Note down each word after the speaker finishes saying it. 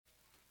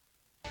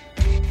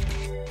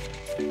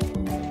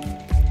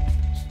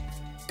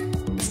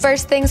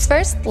First things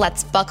first,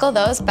 let's buckle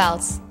those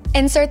belts.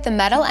 Insert the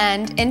metal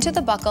end into the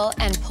buckle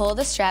and pull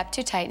the strap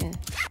to tighten.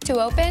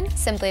 To open,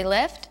 simply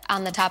lift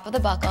on the top of the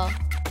buckle.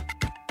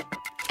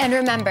 And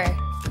remember,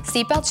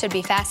 seatbelts should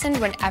be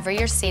fastened whenever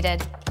you're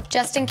seated,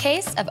 just in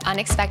case of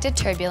unexpected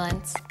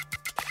turbulence.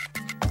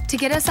 To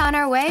get us on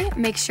our way,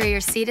 make sure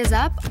your seat is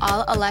up,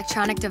 all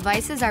electronic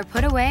devices are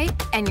put away,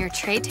 and your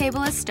tray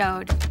table is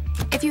stowed.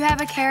 If you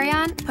have a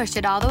carry-on, push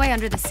it all the way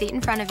under the seat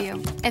in front of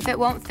you. If it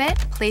won't fit,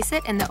 place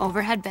it in the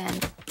overhead bin.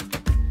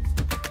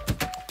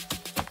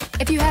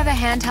 If you have a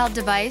handheld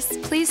device,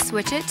 please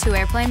switch it to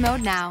airplane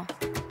mode now.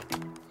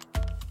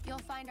 You'll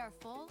find our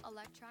full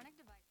electronic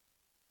device.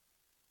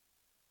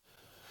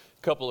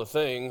 Couple of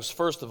things.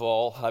 First of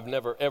all, I've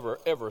never,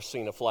 ever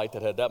seen a flight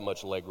that had that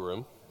much leg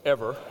room.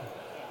 Ever.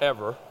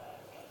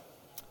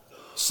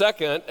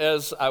 Second,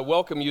 as I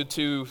welcome you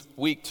to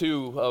week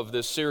 2 of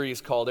this series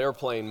called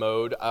Airplane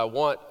Mode, I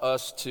want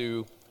us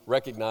to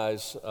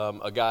recognize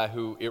a guy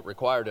who it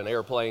required an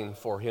airplane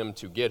for him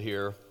to get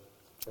here.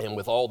 And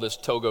with all this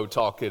Togo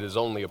talk, it is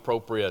only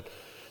appropriate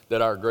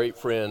that our great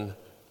friend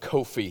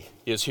Kofi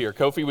is here.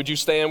 Kofi, would you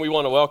stand? We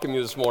want to welcome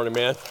you this morning,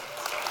 man.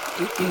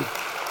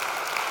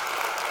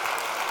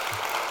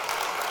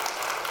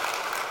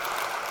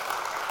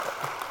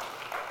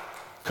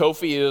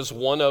 Kofi is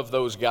one of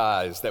those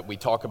guys that we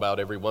talk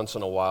about every once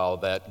in a while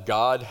that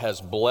God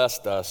has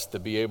blessed us to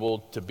be able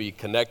to be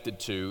connected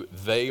to.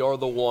 They are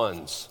the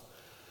ones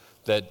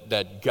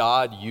that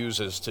God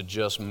uses to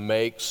just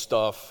make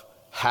stuff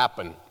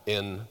happen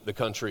in the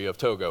country of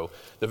Togo.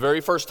 The very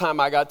first time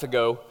I got to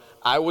go,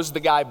 I was the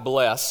guy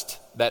blessed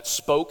that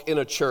spoke in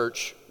a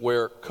church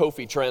where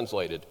Kofi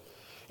translated.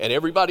 And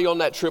everybody on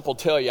that trip will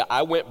tell you,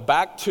 I went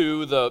back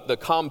to the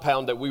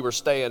compound that we were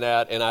staying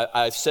at, and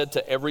I said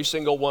to every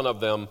single one of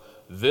them,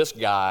 this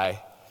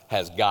guy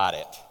has got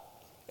it.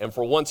 And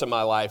for once in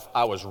my life,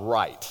 I was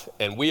right.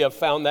 And we have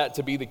found that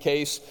to be the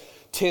case.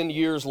 10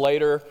 years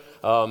later,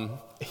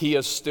 he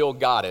has still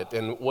got it.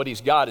 And what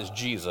he's got is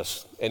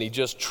Jesus. And he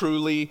just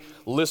truly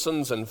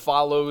listens and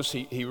follows.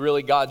 He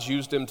really, God's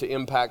used him to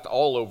impact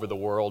all over the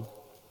world.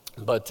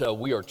 But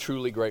we are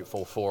truly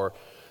grateful for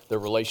the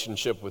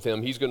relationship with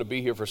him. He's going to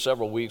be here for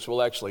several weeks.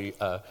 We'll actually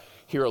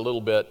hear a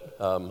little bit,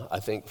 I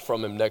think,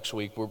 from him next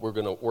week. We're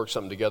going to work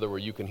something together where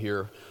you can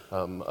hear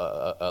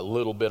a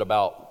little bit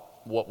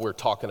about what we're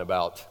talking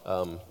about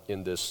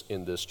in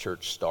this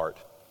church start.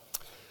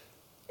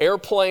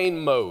 Airplane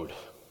mode.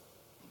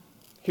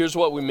 Here's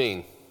what we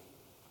mean.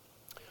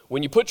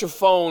 When you put your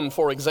phone,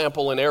 for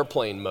example, in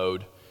airplane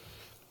mode,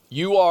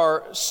 you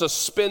are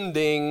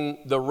suspending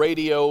the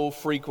radio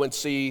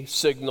frequency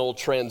signal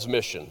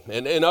transmission.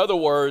 And in other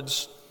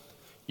words,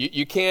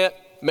 you can't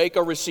make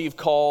or receive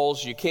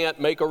calls, you can't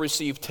make or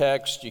receive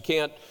text, you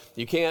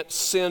can't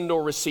send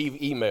or receive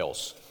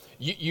emails.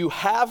 You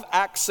have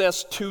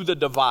access to the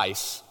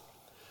device,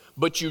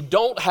 but you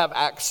don't have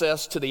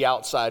access to the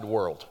outside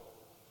world.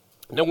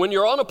 Now, when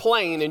you're on a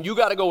plane and you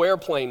got to go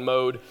airplane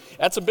mode,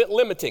 that's a bit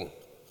limiting.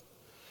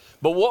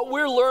 But what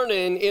we're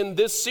learning in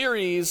this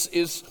series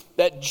is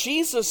that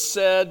Jesus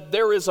said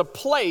there is a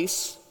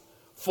place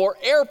for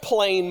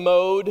airplane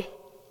mode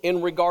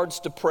in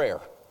regards to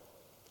prayer.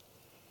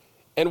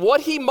 And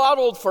what he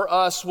modeled for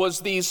us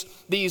was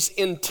these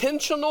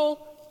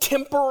intentional,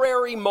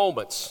 temporary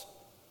moments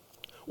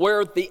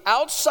where the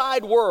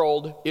outside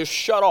world is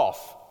shut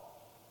off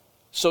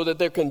so that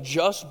there can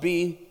just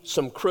be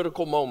some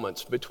critical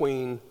moments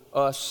between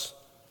us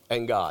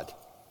and God.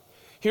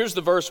 Here's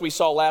the verse we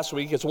saw last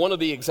week. It's one of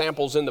the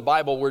examples in the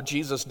Bible where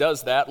Jesus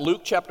does that.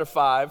 Luke chapter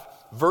 5,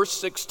 verse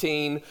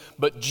 16.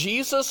 But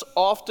Jesus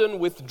often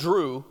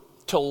withdrew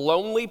to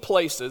lonely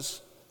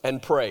places and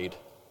prayed.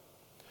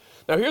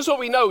 Now here's what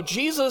we know.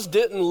 Jesus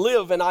didn't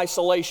live in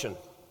isolation.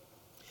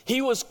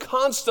 He was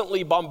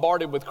constantly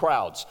bombarded with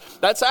crowds.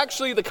 That's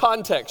actually the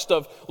context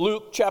of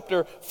Luke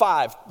chapter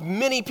 5.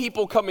 Many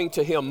people coming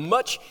to him,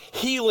 much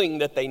healing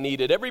that they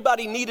needed.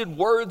 Everybody needed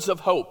words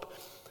of hope.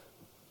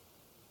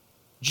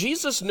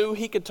 Jesus knew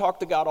he could talk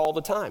to God all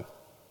the time.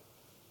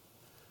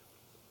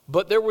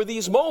 But there were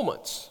these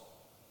moments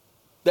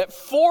that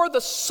for the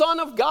Son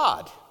of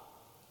God,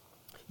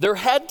 there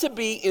had to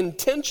be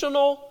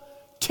intentional,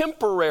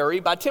 temporary.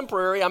 By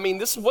temporary, I mean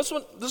this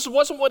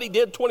wasn't what he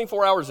did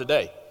 24 hours a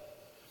day.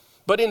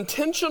 But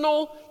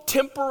intentional,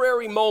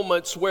 temporary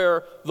moments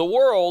where the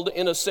world,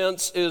 in a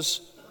sense,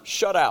 is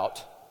shut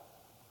out.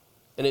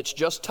 And it's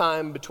just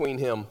time between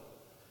him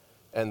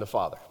and the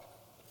Father.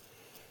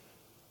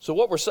 So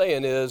what we're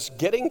saying is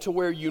getting to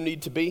where you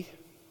need to be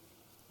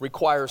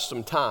requires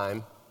some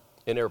time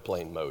in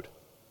airplane mode.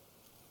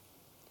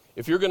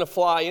 If you're going to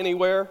fly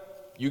anywhere,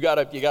 you got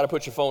to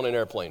put your phone in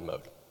airplane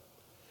mode.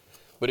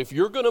 But if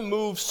you're going to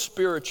move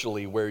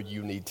spiritually where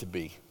you need to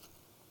be,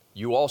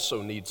 you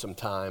also need some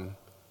time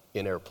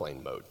in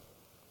airplane mode.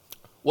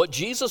 What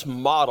Jesus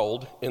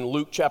modeled in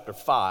Luke chapter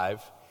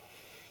 5,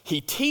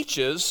 he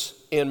teaches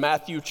in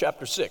Matthew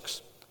chapter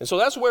 6. And so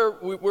that's where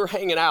we're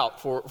hanging out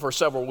for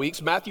several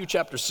weeks. Matthew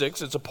chapter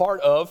 6, it's a part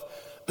of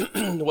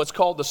what's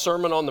called the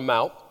Sermon on the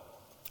Mount.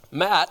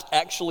 Matt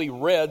actually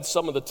read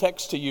some of the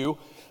text to you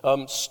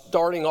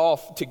starting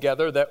off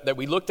together that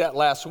we looked at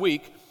last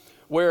week,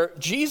 where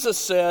Jesus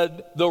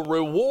said the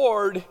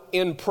reward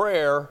in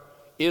prayer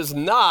is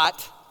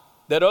not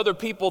that other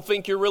people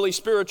think you're really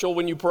spiritual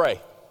when you pray.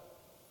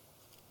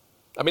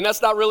 I mean,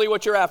 that's not really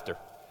what you're after.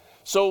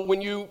 So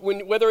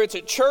whether it's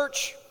at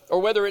church or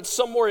whether it's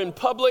somewhere in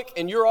public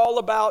and you're all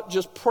about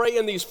just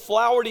praying these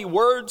flowery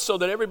words so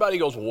that everybody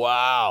goes,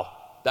 wow,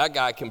 that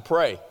guy can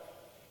pray.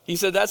 He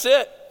said, that's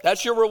it.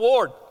 That's your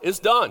reward. It's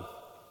done.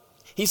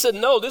 He said,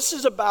 no, this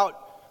is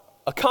about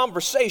a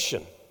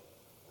conversation,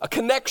 a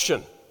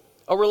connection,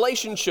 a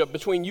relationship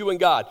between you and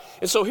God.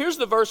 And so here's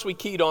the verse we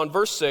keyed on,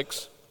 verse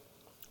 6.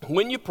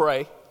 When you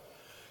pray,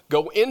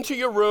 go into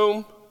your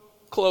room,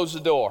 close the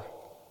door.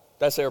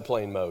 That's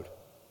airplane mode.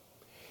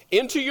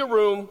 Into your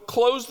room,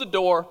 close the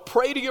door,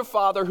 pray to your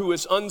Father who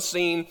is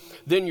unseen.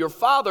 Then your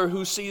Father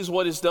who sees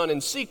what is done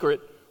in secret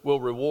will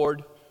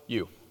reward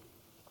you.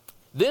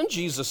 Then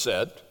Jesus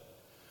said,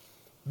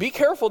 be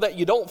careful that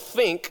you don't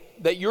think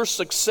that your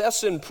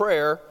success in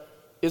prayer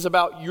is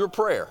about your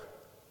prayer.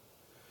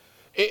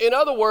 In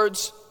other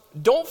words,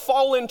 don't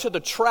fall into the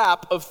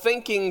trap of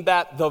thinking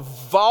that the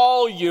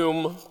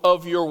volume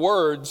of your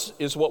words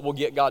is what will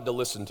get God to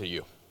listen to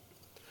you.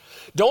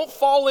 Don't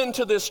fall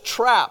into this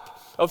trap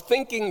of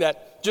thinking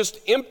that just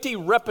empty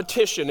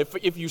repetition,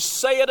 if you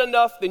say it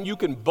enough, then you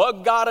can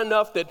bug God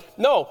enough that,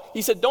 no,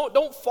 he said,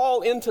 don't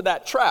fall into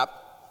that trap.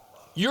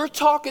 You're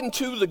talking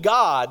to the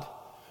God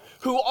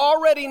who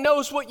already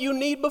knows what you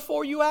need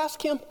before you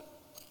ask him.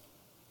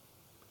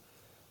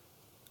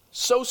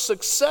 So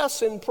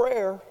success in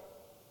prayer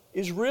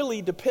is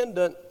really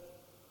dependent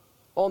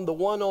on the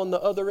one on the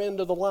other end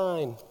of the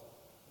line,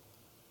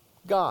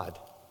 God.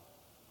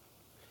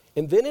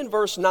 And then in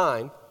verse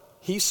 9,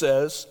 he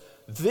says,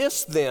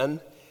 this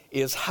then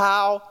is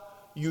how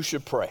you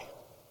should pray.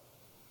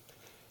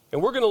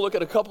 And we're going to look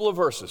at a couple of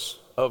verses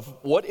of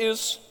what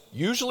is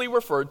usually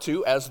referred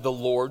to as the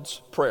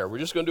Lord's Prayer. We're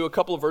just going to do a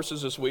couple of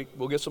verses this week.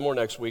 We'll get some more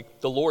next week.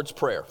 The Lord's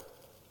Prayer.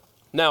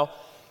 Now,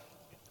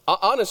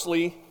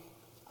 honestly,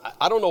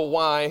 I don't know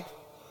why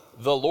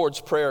the Lord's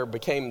Prayer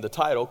became the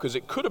title, because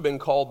it could have been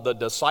called the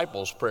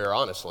Disciples' Prayer,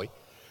 honestly.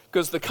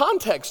 Because the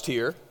context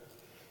here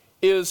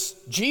is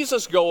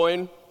Jesus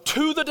going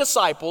to the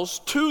disciples,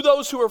 to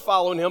those who are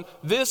following him,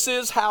 this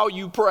is how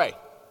you pray.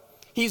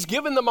 He's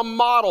given them a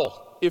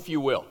model, if you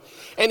will.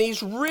 And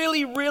he's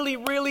really, really,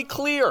 really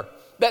clear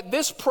that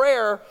this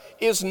prayer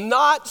is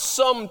not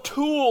some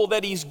tool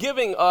that he's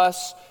giving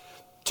us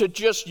to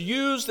just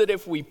use, that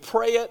if we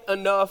pray it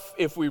enough,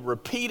 if we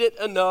repeat it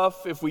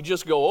enough, if we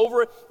just go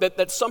over it,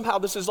 that somehow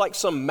this is like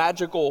some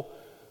magical,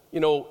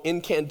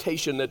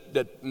 incantation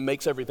that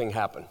makes everything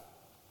happen.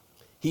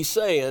 He's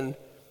saying,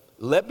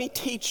 let me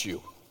teach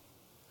you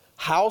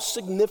how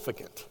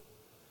significant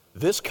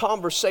this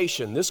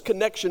conversation, this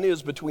connection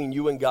is between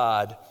you and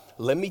God.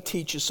 Let me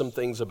teach you some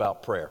things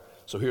about prayer.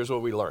 So here's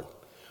what we learn.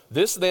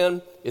 This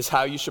then is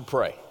how you should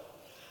pray.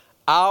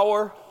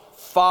 Our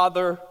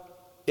Father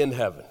in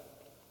heaven.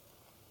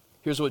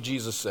 Here's what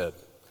Jesus said.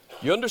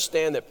 You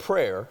understand that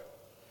prayer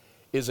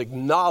is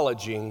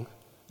acknowledging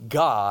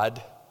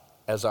God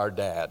as our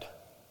dad.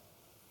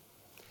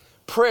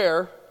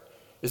 Prayer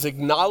is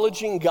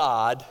acknowledging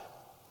God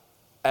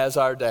as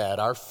our dad,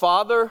 our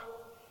Father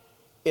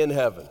in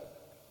heaven.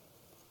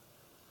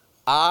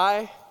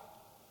 I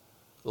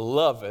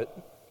love it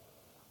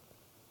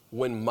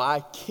when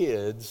my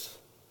kids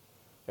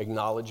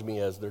acknowledge me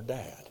as their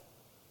dad.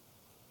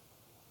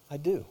 I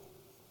do.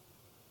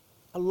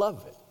 I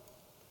love it.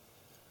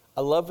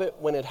 I love it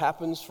when it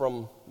happens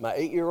from my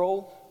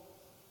 8-year-old,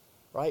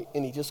 right?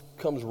 And he just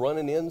comes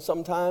running in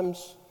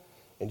sometimes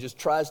and just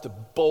tries to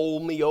bowl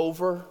me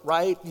over,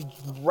 right?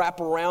 Wrap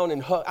around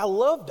and hug. I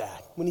love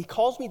that when he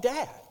calls me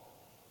dad.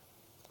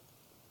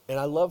 And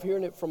I love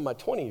hearing it from my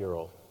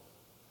 20-year-old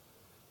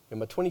and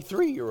my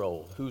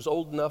 23-year-old who's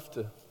old enough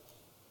to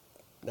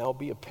now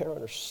be a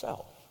parent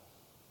herself.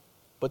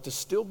 But to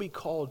still be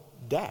called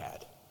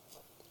dad,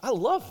 I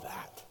love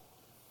that.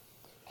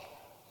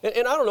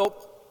 And I don't know,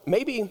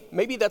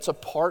 maybe that's a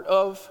part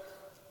of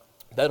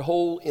that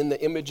whole in the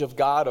image of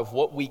God of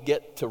what we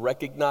get to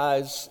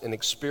recognize and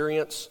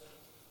experience.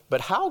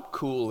 But how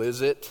cool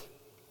is it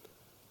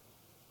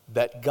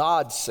that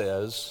God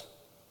says,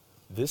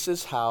 this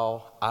is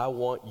how I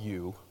want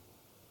you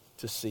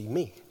to see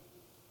me.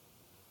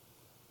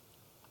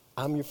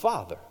 I'm your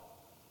father.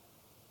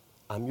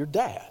 I'm your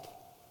dad.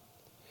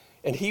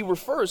 And he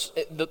refers,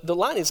 the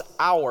line is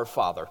our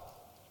Father.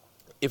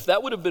 If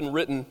that would have been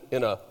written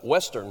in a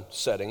Western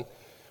setting,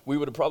 we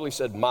would have probably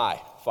said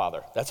my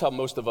Father. That's how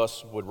most of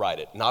us would write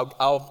it. And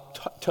I'll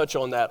touch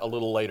on that a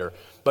little later.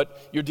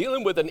 But you're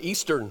dealing with an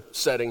Eastern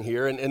setting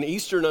here, and an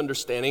Eastern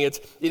understanding. It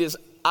is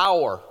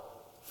our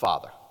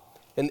Father.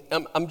 And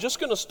I'm just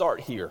going to start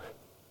here.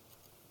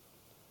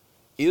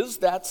 Is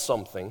that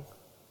something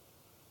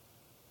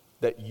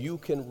that you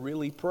can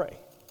really pray?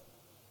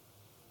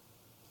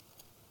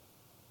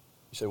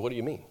 You say, what do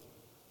you mean?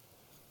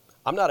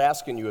 I'm not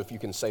asking you if you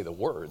can say the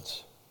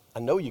words. I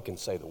know you can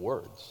say the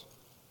words.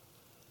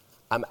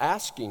 I'm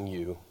asking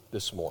you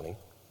this morning,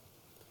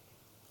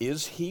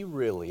 is he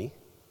really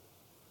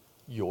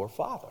your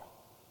Father?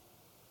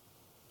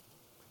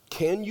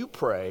 Can you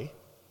pray,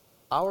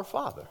 Our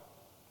Father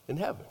in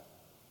heaven?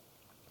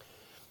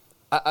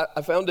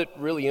 I found it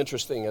really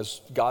interesting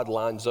as God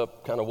lines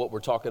up kind of what we're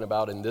talking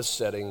about in this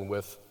setting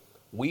with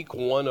week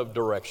 1 of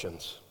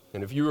directions.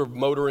 And if you were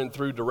motoring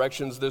through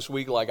directions this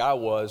week like I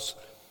was,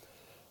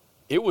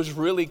 it was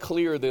really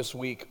clear this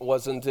week,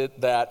 wasn't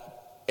it,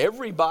 that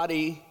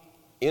everybody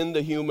in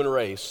the human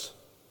race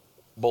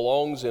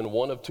belongs in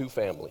one of two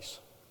families.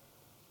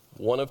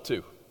 One of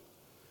two.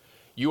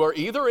 You are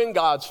either in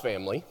God's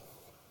family,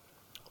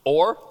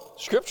 or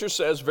Scripture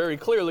says very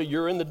clearly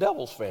you're in the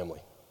devil's family.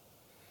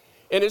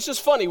 And it's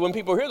just funny when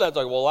people hear that, it's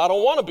like, well, I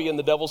don't want to be in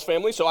the devil's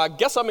family, so I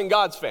guess I'm in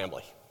God's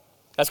family.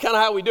 That's kind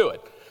of how we do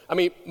it. I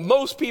mean,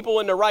 most people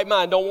in their right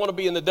mind don't want to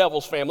be in the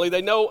devil's family.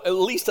 They know at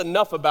least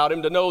enough about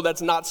him to know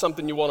that's not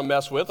something you want to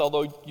mess with,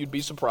 although you'd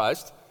be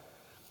surprised.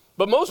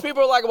 But most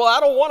people are like, well,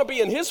 I don't want to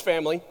be in his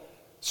family,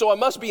 so I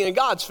must be in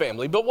God's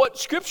family. But what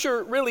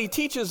Scripture really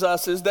teaches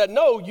us is that,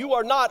 no, you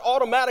are not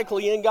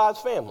automatically in God's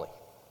family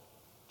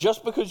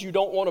just because you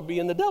don't want to be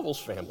in the devil's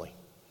family.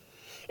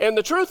 And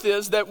the truth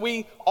is that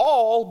we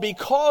all,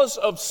 because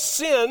of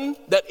sin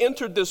that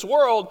entered this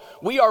world,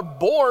 we are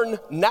born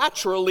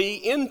naturally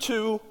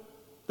into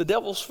the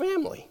devil's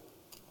family.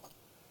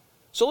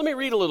 So let me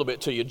read a little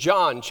bit to you.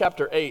 John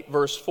chapter 8,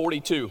 verse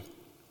 42.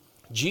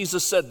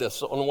 Jesus said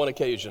this on one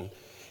occasion.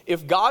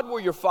 If God were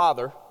your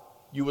Father,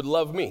 you would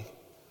love me.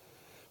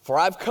 For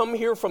I've come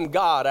here from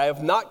God. I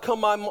have not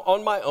come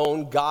on my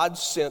own. God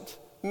sent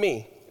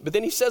me. But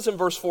then he says in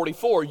verse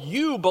 44,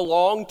 you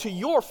belong to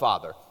your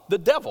father, the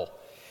devil,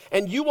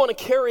 and you want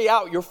to carry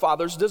out your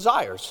father's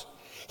desires.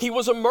 He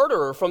was a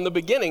murderer from the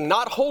beginning,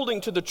 not holding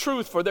to the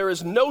truth, for there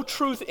is no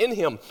truth in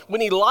him.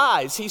 When he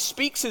lies, he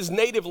speaks his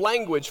native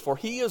language, for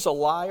he is a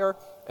liar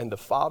and the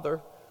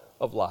father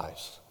of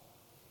lies.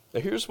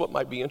 Now here's what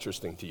might be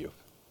interesting to you.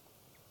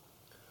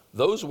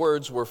 Those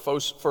words were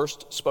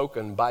first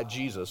spoken by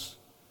Jesus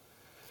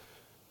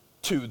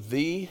to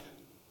the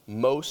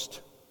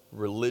most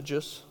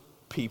religious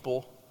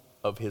people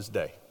of his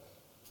day.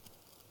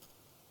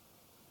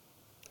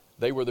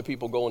 They were the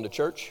people going to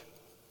church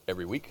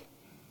every week.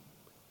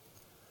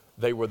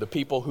 They were the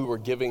people who were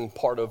giving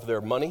part of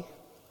their money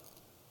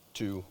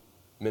to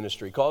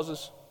ministry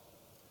causes.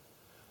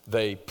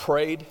 They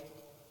prayed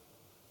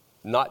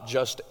not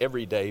just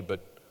every day,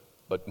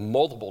 but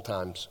multiple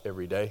times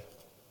every day.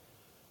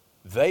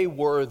 They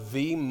were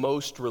the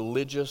most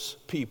religious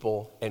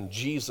people, and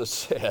Jesus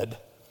said,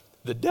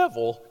 the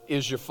devil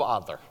is your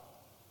father.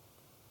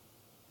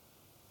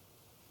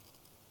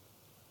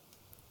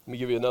 Let me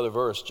give you another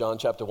verse, John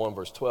chapter 1,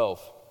 verse 12.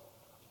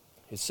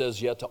 It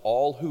says, yet to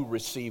all who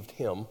received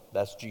him,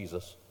 that's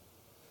Jesus,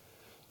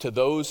 to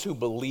those who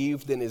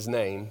believed in his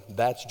name,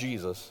 that's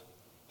Jesus,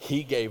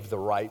 he gave the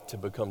right to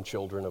become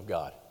children of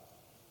God.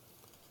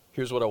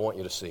 Here's what I want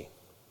you to see.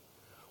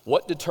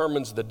 What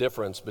determines the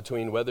difference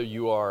between whether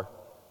you are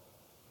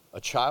a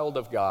child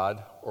of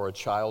God or a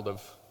child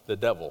of the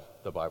devil,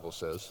 the Bible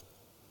says?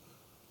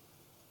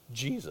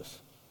 Jesus.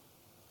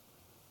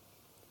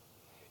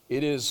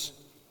 It is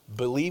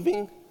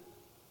believing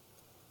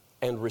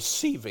and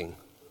receiving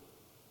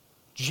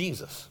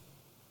Jesus.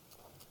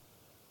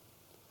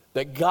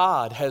 That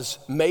God has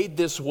made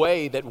this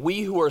way that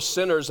we who are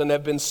sinners and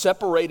have been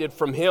separated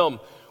from him,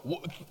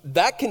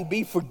 that can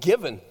be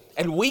forgiven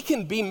and we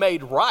can be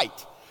made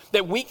right.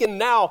 That we can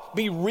now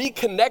be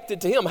reconnected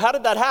to him. How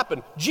did that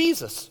happen?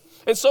 Jesus.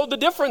 And so the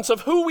difference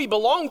of who we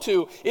belong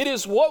to, it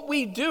is what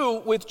we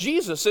do with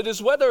Jesus. It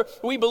is whether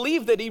we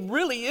believe that he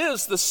really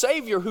is the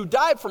Savior who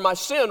died for my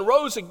sin,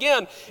 rose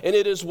again, and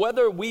it is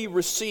whether we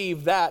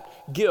receive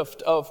that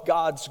gift of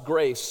God's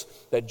grace,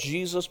 that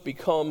Jesus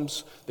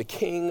becomes the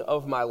King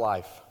of my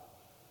life.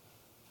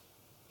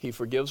 He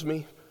forgives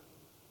me,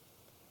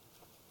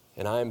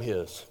 and I am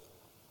his.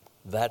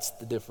 That's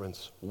the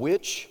difference.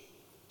 Which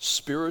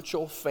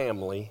spiritual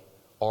family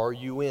are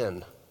you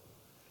in?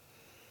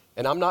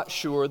 And I'm not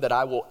sure that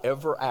I will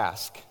ever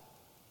ask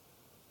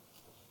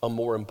a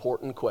more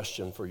important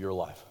question for your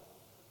life.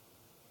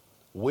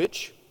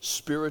 Which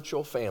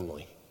spiritual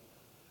family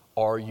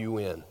are you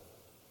in?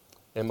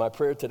 And my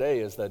prayer today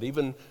is that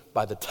even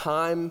by the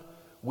time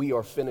we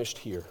are finished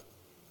here,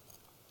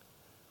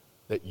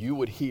 that you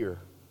would hear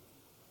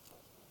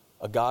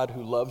a God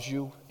who loves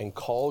you and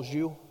calls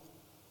you,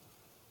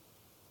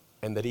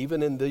 and that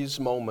even in these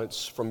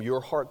moments from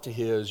your heart to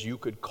his, you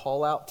could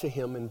call out to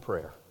him in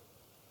prayer.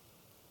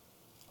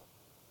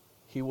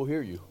 He will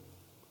hear you.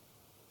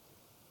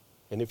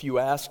 And if you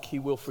ask, he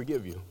will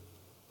forgive you.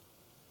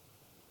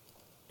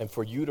 And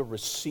for you to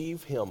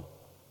receive him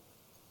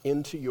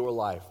into your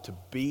life, to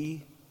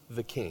be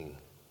the king,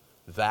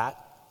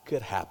 that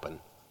could happen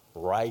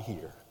right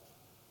here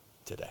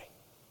today.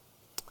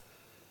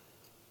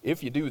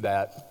 If you do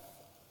that,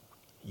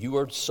 you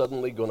are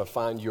suddenly going to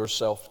find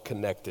yourself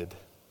connected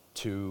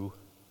to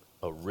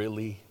a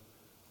really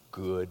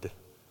good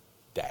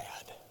dad.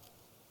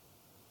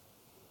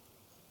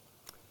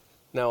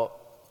 Now,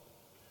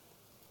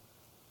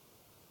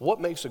 what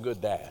makes a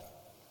good dad?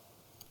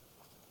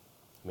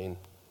 I mean,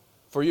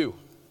 for you,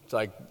 it's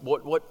like,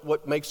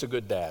 what makes a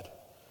good dad?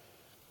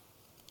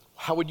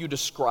 How would you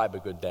describe a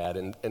good dad?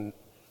 And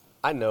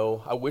I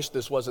know, I wish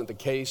this wasn't the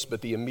case,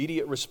 but the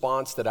immediate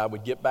response that I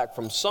would get back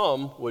from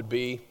some would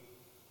be,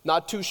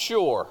 not too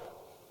sure,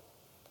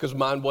 because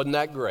mine wasn't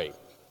that great.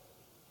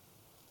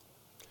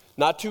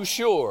 Not too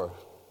sure,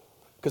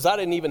 because I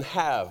didn't even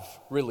have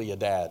really a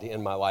dad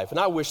in my life. And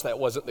I wish that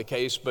wasn't the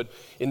case, but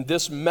in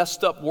this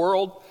messed up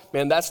world,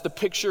 man, that's the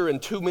picture in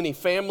too many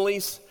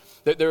families.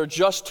 That there are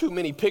just too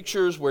many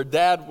pictures where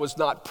dad was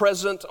not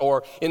present,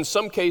 or in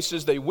some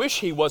cases they wish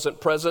he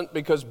wasn't present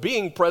because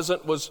being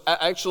present was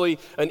actually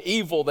an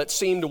evil that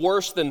seemed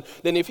worse than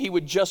if he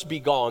would just be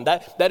gone.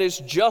 That is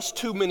just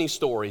too many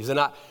stories. And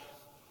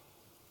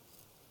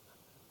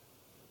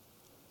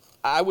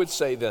I would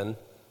say then,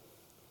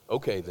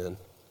 okay then,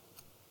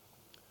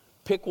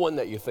 pick one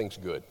that you think's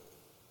good.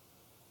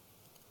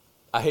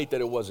 I hate that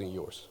it wasn't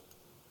yours.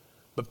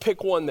 But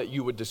pick one that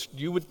you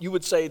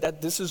would say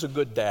that this is a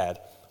good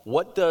dad.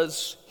 What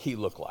does he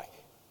look like?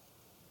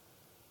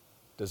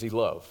 Does he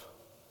love?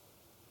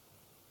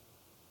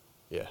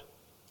 Yeah.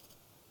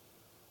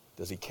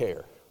 Does he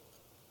care?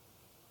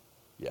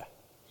 Yeah.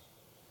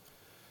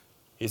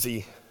 Is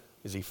he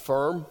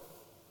firm?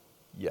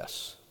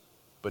 Yes.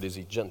 But is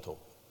he gentle?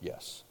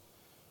 Yes.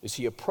 Is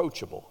he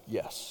approachable?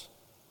 Yes.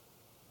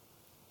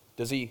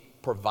 Does he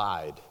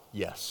provide?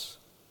 Yes.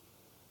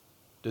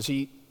 Does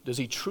he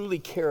truly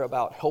care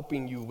about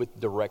helping you with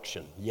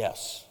direction?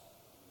 Yes.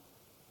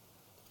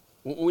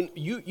 When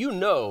you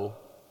know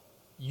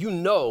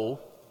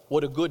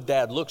what a good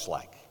dad looks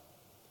like.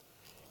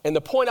 And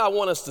the point I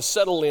want us to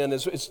settle in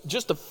is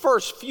just the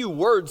first few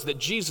words that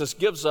Jesus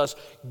gives us.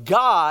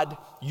 God,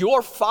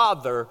 your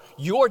Father,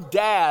 your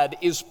dad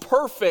is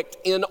perfect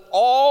in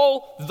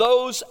all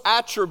those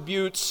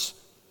attributes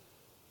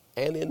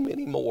and in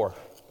many more.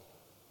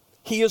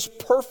 He is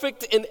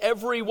perfect in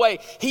every way.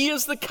 He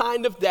is the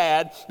kind of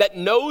dad that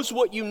knows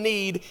what you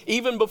need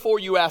even before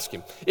you ask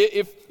him.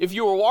 If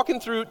you were walking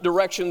through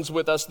directions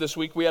with us this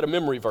week, we had a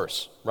memory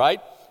verse, right?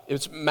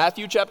 It's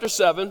Matthew chapter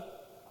 7,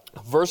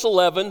 verse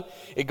 11.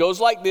 It goes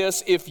like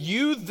this: if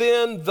you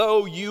then,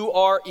 though you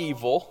are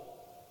evil.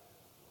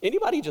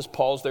 Anybody just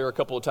paused there a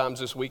couple of times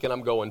this week and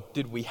I'm going,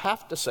 did we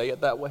have to say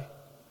it that way?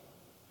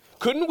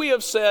 Couldn't we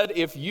have said,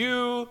 if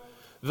you,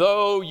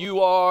 though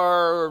you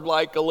are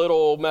like a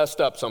little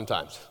messed up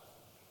sometimes?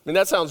 I mean,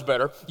 that sounds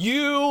better.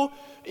 You,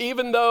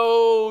 even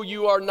though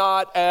you are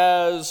not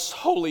as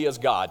holy as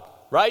God,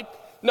 right?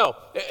 No,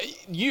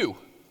 you,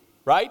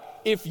 right?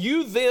 If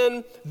you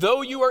then,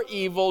 though you are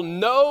evil,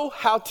 know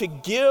how to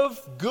give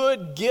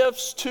good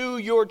gifts to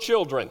your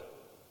children,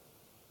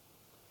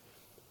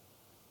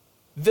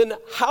 then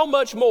how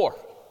much more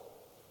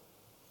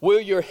will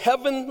your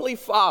heavenly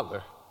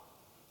Father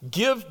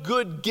give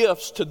good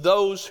gifts to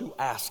those who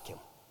ask him?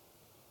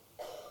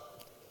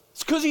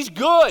 It's because he's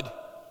good.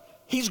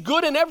 He's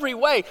good in every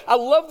way. I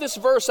love this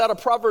verse out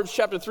of Proverbs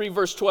chapter 3,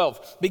 verse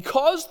 12.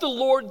 Because the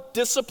Lord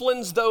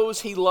disciplines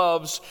those he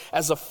loves,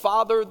 as a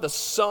father the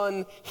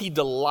son he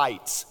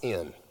delights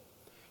in.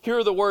 Here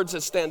are the words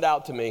that stand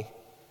out to me.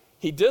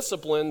 He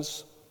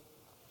disciplines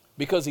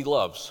because he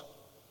loves,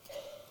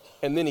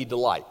 and then he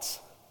delights.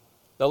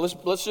 Now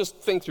let's just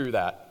think through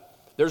that.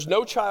 There's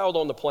no child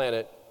on the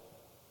planet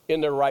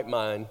in their right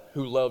mind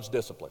who loves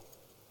discipline.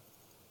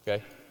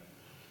 Okay?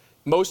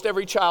 Most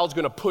every child's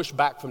going to push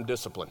back from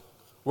discipline.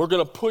 We're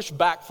going to push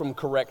back from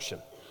correction.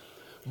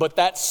 But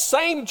that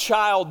same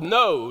child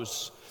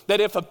knows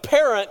that if a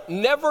parent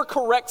never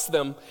corrects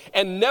them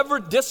and never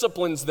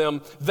disciplines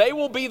them, they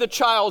will be the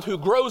child who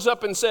grows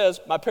up and says,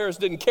 my parents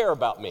didn't care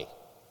about me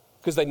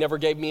because they never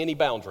gave me any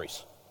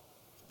boundaries.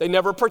 They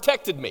never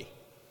protected me.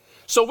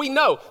 So we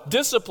know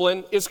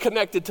discipline is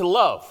connected to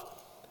love.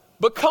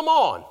 But come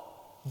on,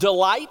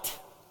 delight.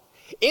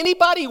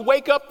 Anybody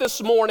wake up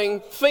this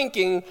morning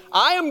thinking,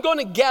 I am going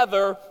to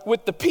gather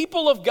with the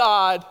people of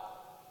God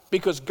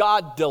because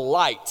God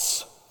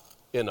delights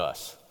in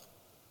us?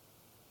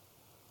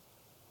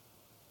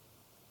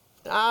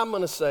 I'm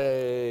going to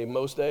say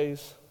most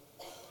days,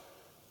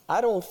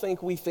 I don't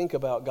think we think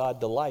about God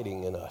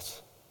delighting in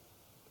us.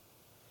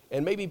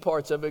 And maybe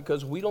parts of it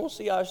because we don't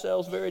see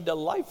ourselves very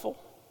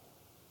delightful.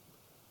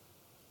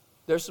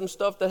 There's some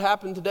stuff that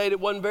happened today that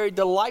wasn't very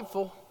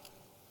delightful.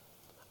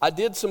 I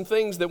did some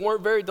things that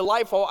weren't very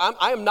delightful.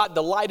 I am not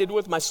delighted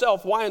with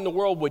myself. Why in the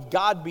world would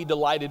God be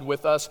delighted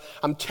with us?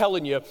 I'm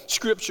telling you,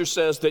 Scripture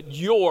says that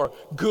your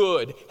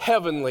good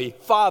Heavenly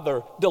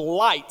Father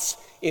delights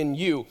in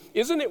you.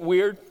 Isn't it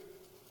weird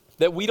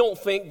that we don't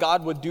think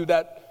God would do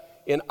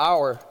that in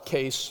our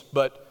case?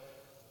 But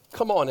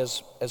come on,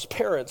 as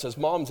parents, as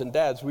moms and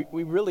dads,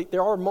 we really,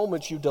 there are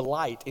moments you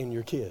delight in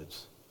your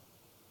kids.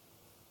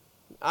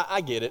 I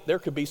get it. There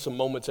could be some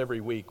moments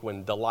every week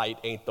when delight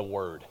ain't the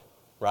word,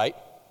 right?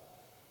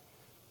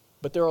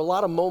 But there are a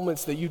lot of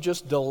moments that you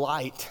just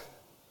delight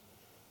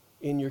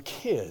in your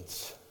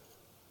kids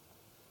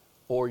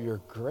or your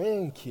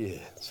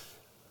grandkids.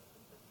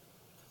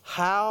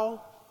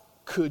 How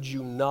could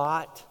you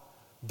not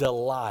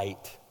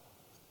delight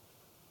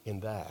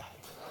in that.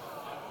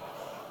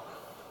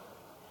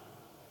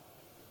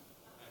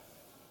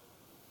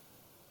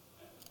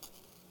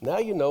 Now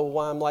you know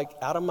why I'm like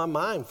out of my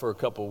mind for a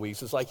couple of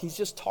weeks. It's like he's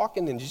just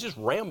talking and he's just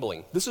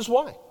rambling. This is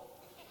why.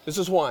 This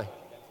is why.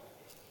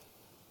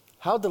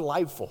 How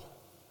delightful,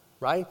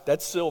 right?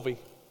 That's Sylvie,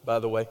 by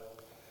the way.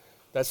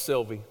 That's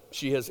Sylvie.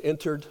 She has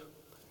entered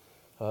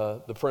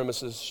the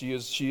premises. She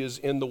is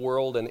in the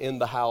world and in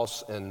the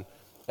house. And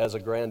as a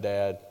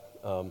granddad,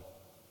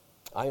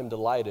 I am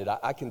delighted.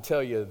 I can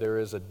tell you there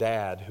is a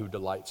dad who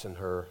delights in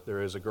her.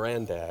 There is a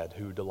granddad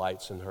who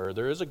delights in her.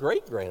 There is a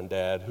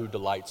great-granddad who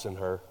delights in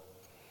her.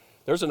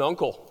 There's an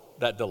uncle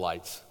that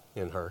delights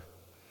in her.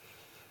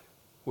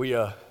 We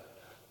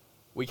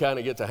kind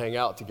of get to hang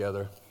out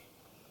together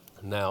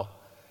now.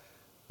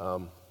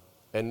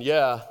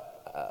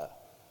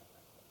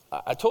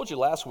 I told you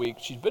last week,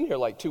 she's been here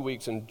like 2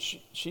 weeks, and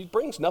she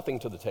brings nothing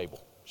to the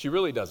table. She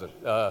really doesn't.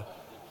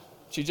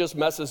 She just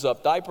messes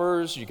up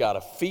diapers. You got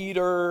to feed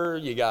her.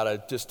 You got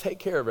to just take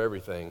care of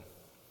everything.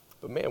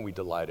 But man, we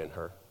delight in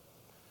her.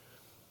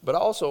 But I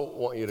also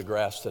want you to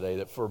grasp today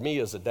that for me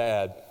as a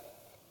dad,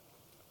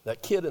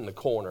 that kid in the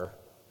corner,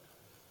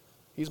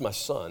 he's my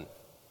son.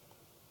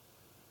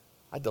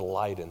 I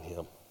delight in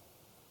him.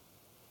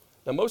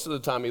 Now, most of the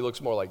time, he looks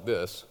more like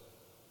this.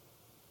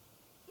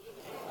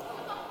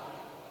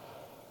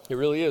 He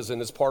really is,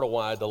 and it's part of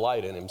why I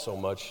delight in him so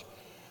much.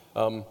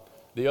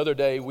 The other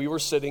day, we were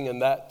sitting in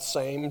that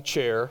same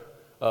chair,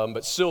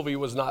 but Sylvie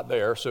was not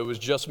there, so it was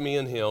just me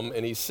and him,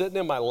 and he's sitting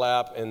in my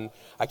lap, and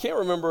I can't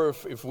remember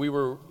if we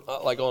were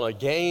like on a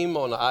game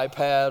on the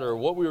iPad or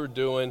what we were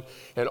doing,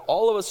 and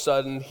all of a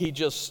sudden, he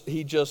just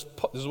this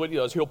is what he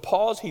does. He'll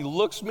pause, he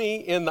looks me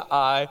in the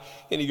eye,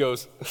 and he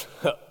goes,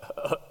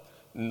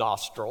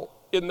 nostril.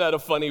 Isn't that a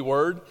funny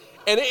word?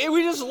 And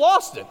we just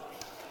lost it.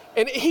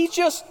 And he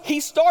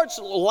starts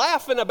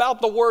laughing about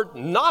the word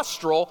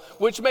nostril,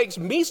 which makes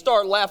me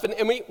start laughing.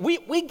 And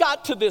we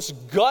got to this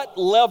gut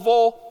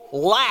level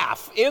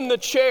laugh in the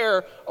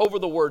chair over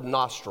the word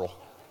nostril.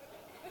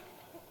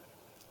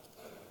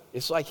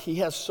 It's like he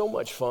has so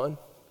much fun.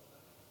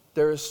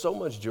 There is so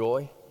much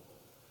joy.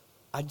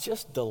 I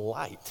just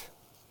delight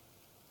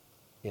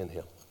in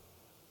him.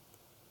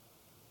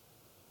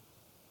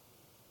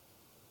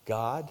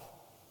 God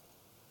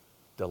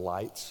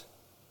delights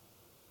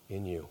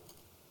in you.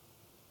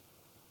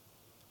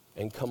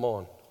 And come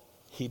on,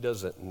 he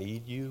doesn't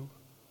need you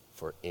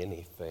for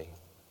anything.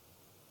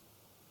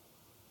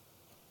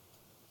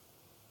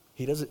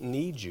 He doesn't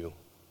need you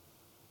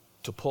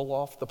to pull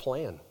off the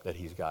plan that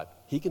he's got.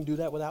 He can do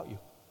that without you.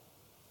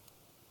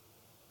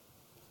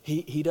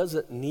 He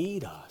doesn't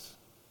need us.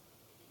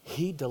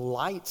 He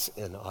delights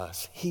in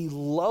us. He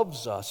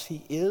loves us.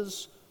 He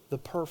is the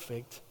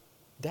perfect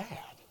dad.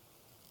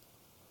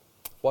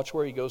 Watch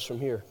where he goes from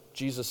here.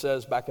 Jesus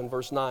says back in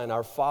verse 9,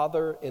 "Our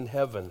Father in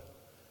heaven,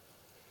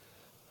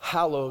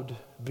 hallowed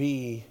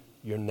be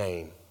your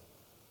name."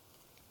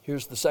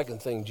 Here's the second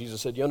thing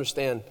Jesus said. You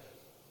understand,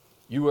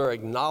 you are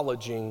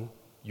acknowledging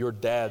your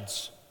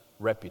dad's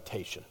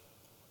reputation.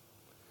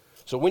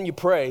 So when you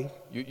pray,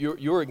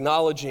 you're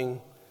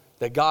acknowledging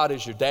that God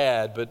is your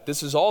dad, but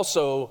this is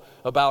also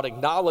about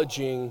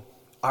acknowledging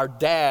our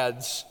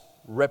dad's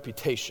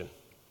reputation.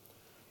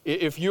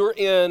 If you're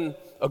in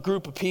a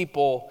group of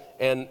people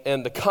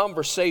and the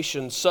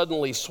conversation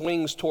suddenly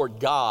swings toward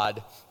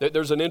God,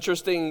 there's an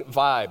interesting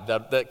vibe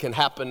that can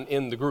happen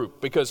in the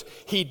group because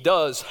he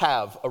does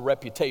have a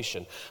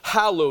reputation.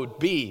 Hallowed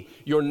be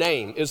your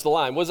name is the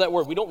line. What is that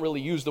word? We don't really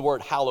use the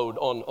word hallowed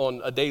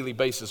on a daily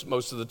basis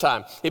most of the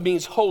time. It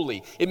means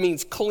holy. It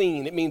means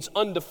clean. It means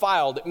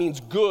undefiled. It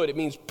means good. It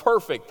means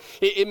perfect.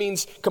 It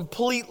means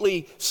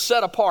completely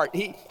set apart.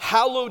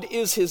 Hallowed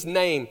is his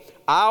name.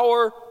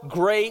 Our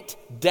great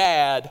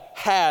dad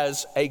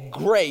has a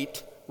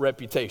great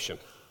reputation.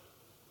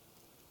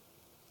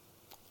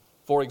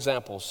 For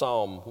example,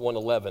 Psalm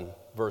 111,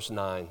 verse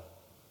 9.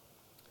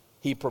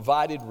 He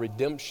provided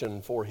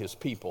redemption for his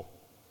people.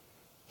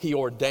 He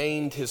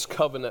ordained his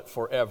covenant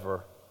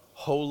forever.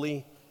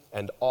 Holy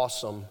and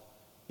awesome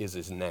is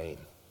his name.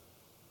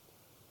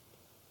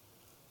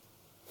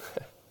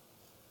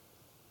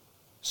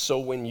 So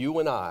when you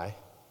and I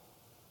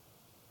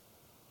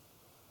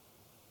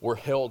were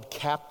held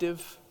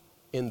captive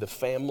in the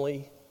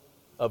family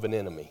of an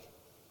enemy,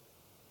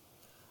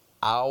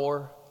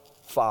 our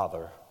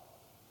Father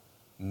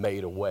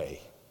made a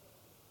way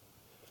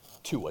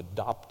to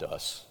adopt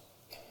us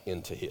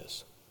into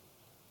his.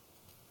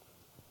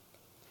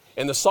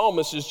 And the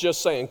psalmist is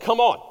just saying, come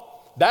on,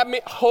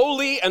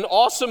 holy and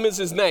awesome is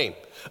his name.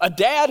 A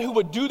dad who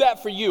would do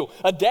that for you,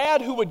 a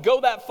dad who would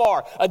go that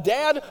far, a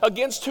dad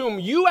against whom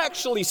you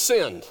actually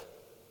sinned,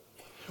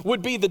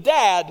 would be the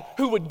dad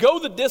who would go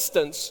the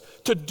distance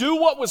to do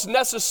what was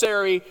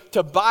necessary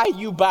to buy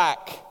you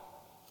back.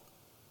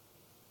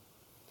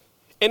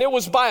 And it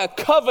was by a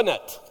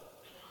covenant.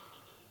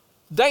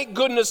 Thank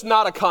goodness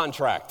not a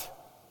contract.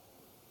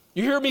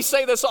 You hear me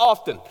say this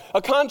often.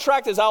 A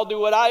contract is I'll do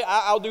what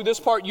I'll do this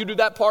part, you do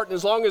that part, and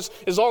as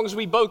long as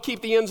we both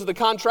keep the ends of the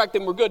contract,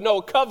 then we're good.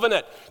 No,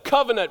 covenant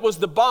was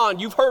the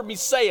bond. You've heard me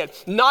say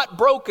it. Not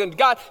broken.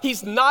 God,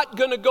 he's not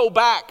going to go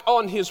back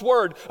on his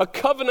word. A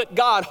covenant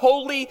God,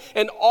 holy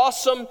and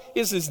awesome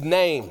is his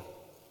name.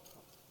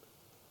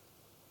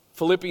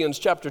 Philippians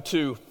chapter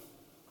 2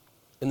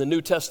 in the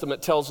New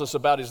Testament tells us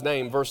about his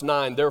name. Verse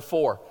 9,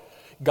 therefore,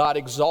 God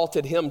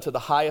exalted him to the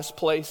highest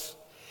place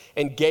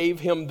and gave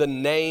him the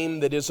name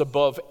that is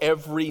above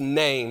every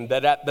name,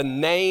 that at the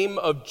name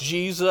of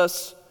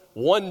Jesus,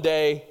 one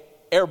day,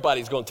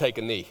 everybody's going to take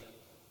a knee.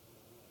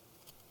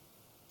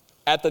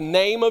 At the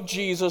name of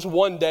Jesus,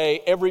 one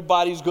day,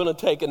 everybody's going to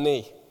take a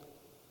knee.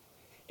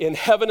 In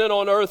heaven and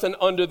on earth and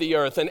under the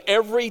earth, and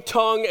every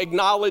tongue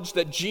acknowledge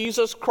that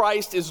Jesus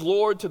Christ is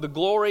Lord to the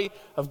glory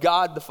of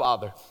God the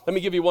Father. Let me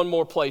give you one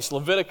more place.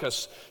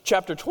 Leviticus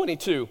chapter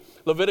 22.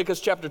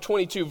 Leviticus chapter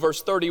 22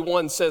 verse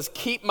 31 says,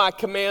 keep my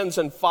commands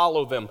and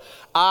follow them.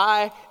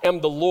 I am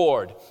the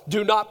Lord.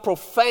 Do not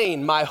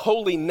profane my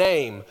holy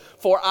name,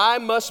 for I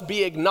must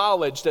be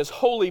acknowledged as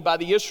holy by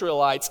the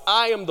Israelites.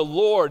 I am the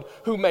Lord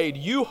who made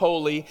you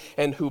holy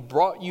and who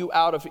brought you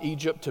out of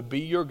Egypt to be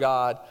your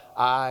God.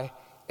 I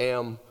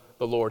am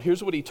the Lord.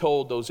 Here's what he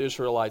told those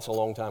Israelites a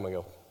long time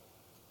ago.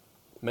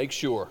 Make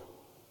sure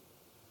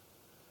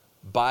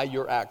by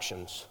your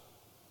actions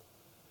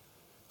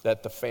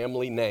that the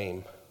family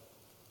name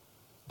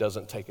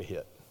doesn't take a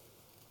hit.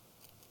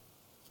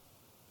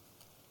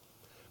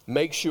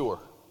 Make sure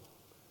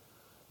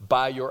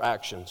by your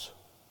actions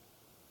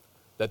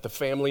that the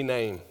family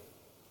name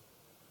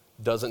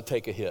doesn't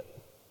take a hit.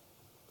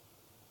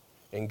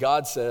 And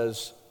God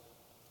says,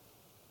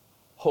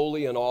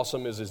 holy and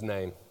awesome is his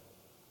name.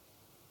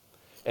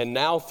 And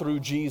now through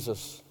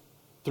Jesus'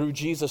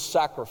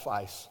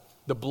 sacrifice,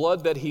 the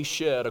blood that he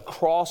shed, a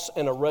cross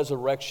and a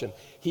resurrection,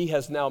 he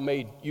has now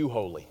made you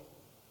holy.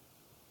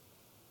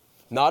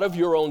 Not of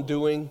your own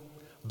doing,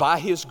 by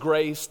his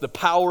grace, the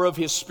power of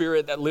his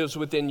Spirit that lives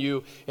within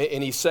you.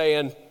 And he's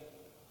saying,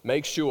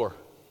 make sure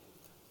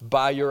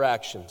by your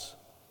actions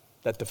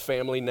that the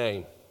family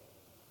name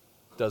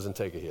doesn't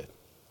take a hit.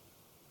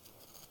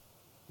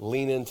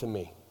 Lean into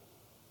me.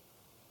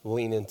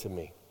 Lean into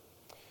me.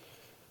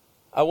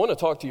 I want to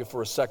talk to you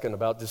for a second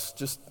about this,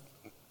 just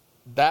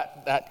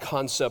that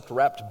concept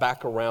wrapped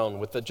back around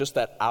with just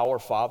that Our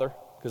Father,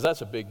 because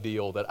that's a big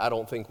deal that I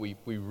don't think we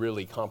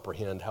really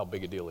comprehend how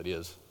big a deal it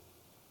is.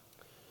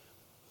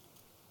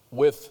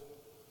 With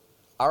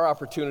our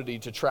opportunity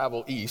to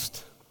travel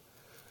east,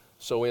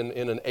 so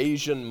in an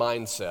Asian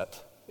mindset,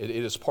 it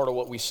is part of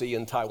what we see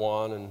in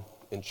Taiwan and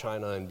in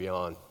China and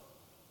beyond.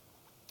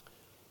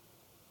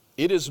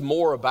 It is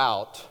more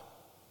about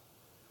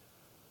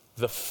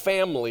the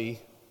family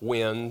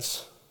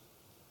wins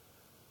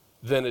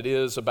than it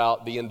is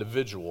about the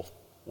individual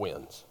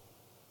wins.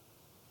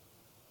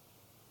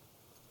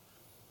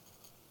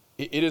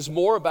 It is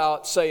more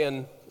about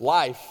saying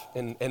life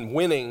and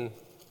winning.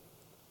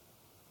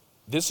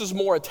 This is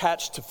more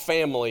attached to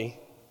family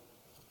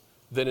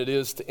than it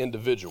is to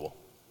individual.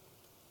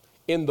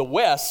 In the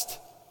West,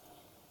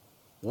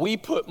 we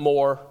put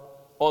more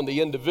on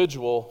the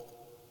individual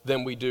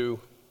than we do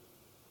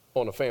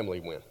on a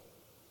family win.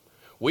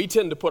 We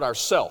tend to put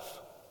ourselves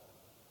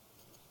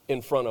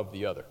in front of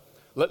the other.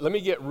 Let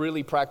me get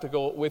really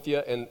practical with you,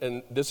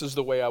 and this is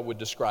the way I would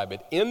describe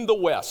it. In the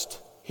West,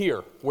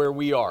 here, where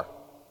we are,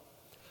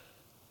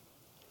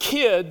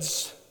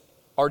 kids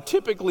are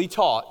typically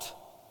taught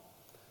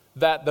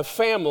that the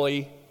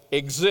family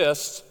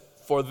exists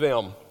for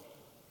them.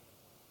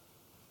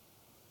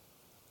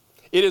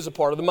 It is a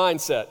part of the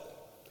mindset.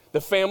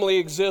 The family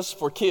exists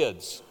for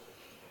kids.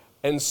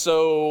 And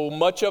so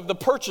much of the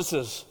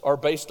purchases are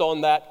based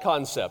on that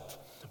concept.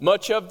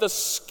 Much of the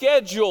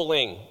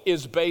scheduling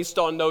is based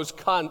on those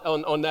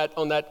on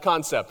that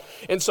concept.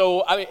 And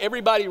so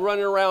everybody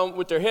running around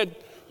with their head,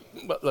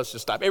 let's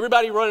just stop.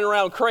 Everybody running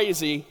around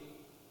crazy,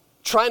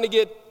 trying to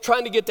get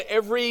to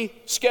every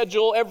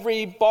schedule,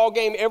 every ball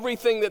game,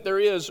 everything that there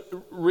is,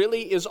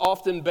 really is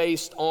often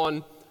based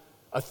on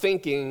a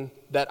thinking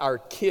that our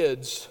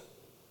kids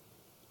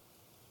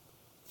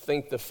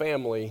think the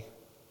family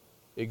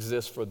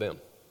exists for them.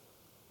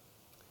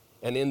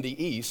 And in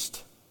the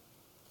East,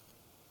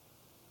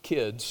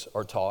 kids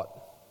are taught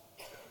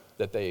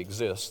that they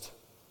exist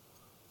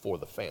for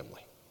the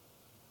family.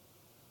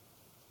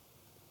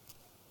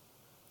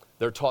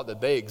 They're taught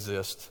that they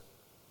exist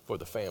for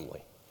the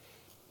family.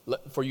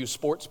 For you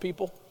sports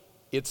people,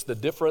 it's the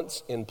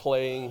difference in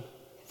playing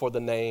for the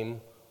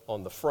name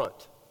on the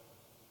front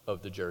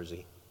of the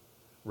jersey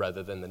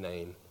rather than the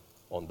name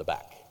on the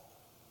back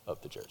of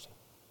the jersey.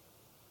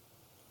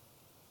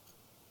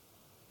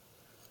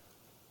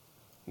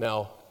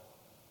 Now,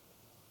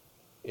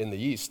 in the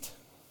East,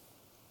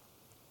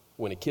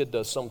 when a kid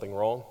does something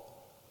wrong,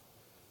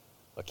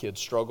 a kid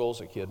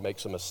struggles, a kid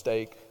makes a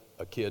mistake,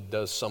 a kid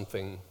does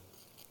something,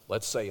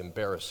 let's say,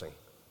 embarrassing,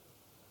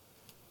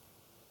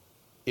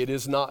 it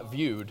is not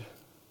viewed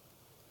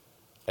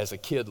as a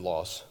kid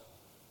loss.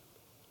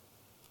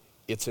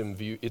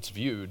 it's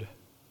viewed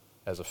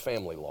as a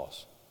family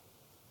loss.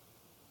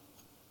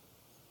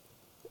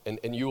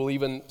 And you will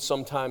even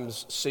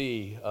sometimes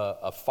see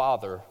a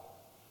father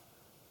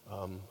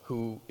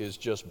who is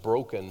just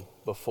broken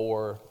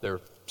before their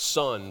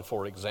son,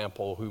 for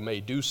example, who may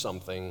do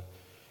something,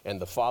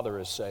 and the father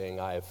is saying,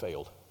 I have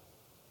failed.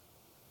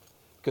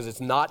 Because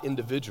it's not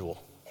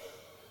individual.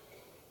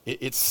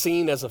 It's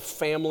seen as a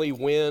family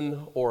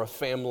win or a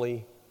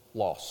family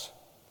loss.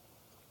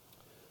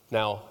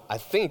 Now, I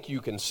think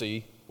you can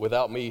see,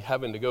 without me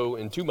having to go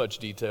in too much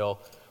detail,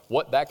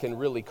 what that can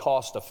really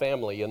cost a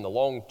family in the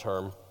long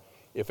term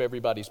if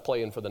everybody's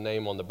playing for the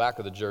name on the back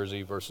of the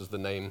jersey versus the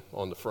name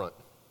on the front.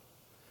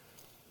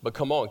 But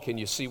come on, can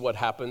you see what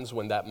happens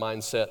when that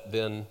mindset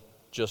then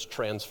just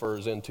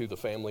transfers into the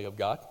family of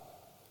God?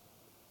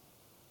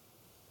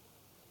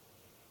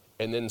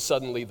 And then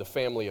suddenly the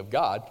family of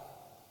God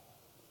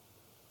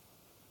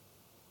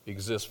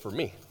exists for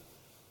me,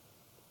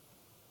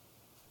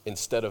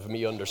 instead of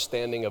me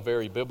understanding a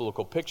very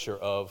biblical picture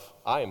of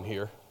I am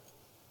here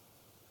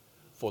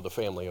for the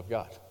family of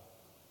God.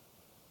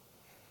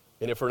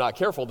 And if we're not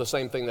careful, the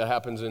same thing that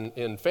happens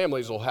in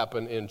families will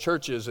happen in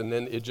churches, and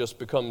then it just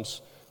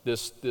becomes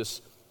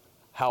this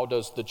how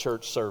does the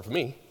church serve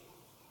me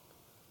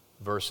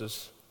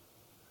versus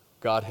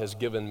God has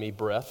given me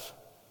breath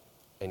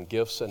and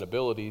gifts and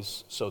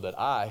abilities so that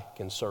I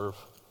can serve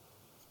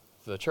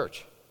the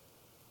church.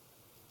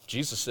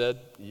 Jesus said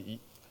he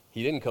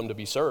didn't come to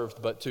be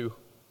served, but to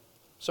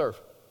serve.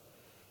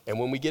 And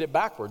when we get it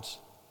backwards,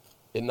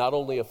 it not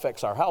only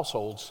affects our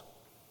households,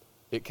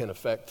 it can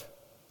affect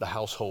the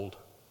household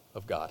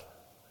of God.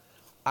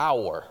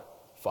 Our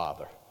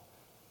Father.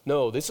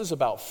 No, this is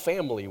about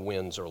family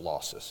wins or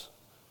losses.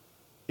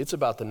 It's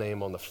about the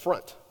name on the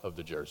front of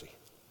the jersey,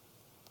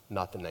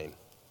 not the name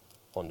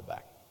on the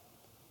back.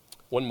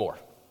 One more,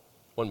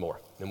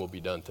 then we'll be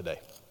done today.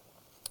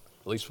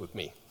 At least with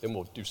me. Then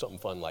we'll do something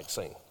fun like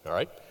sing, all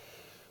right?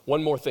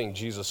 One more thing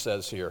Jesus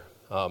says here.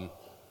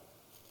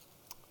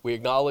 We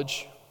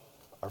acknowledge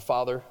our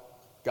Father,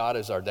 God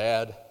is our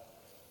dad.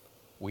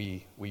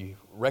 We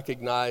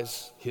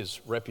recognize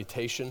his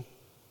reputation.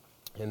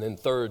 And then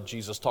third,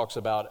 Jesus talks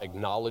about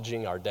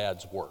acknowledging our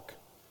dad's work.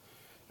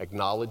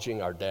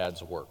 Acknowledging our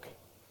dad's work.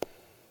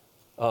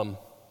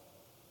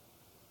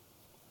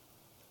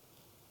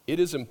 It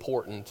is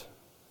important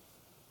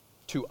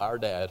to our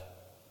dad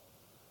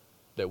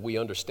that we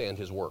understand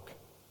his work.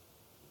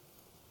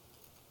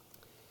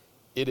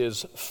 It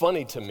is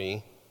funny to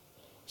me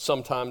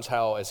sometimes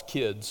how as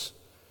kids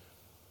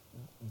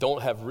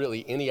don't have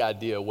really any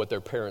idea what their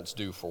parents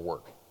do for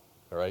work,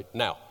 all right?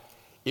 Now,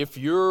 if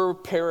your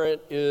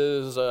parent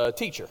is a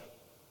teacher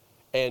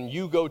and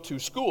you go to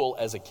school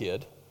as a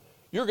kid,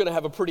 you're going to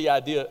have a pretty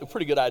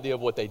good idea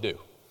of what they do.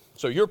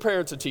 So your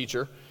parent's a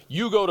teacher,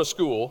 you go to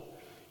school,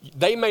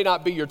 they may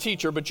not be your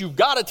teacher, but you've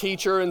got a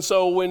teacher, and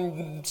so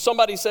when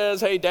somebody says,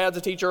 hey, dad's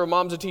a teacher or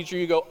mom's a teacher,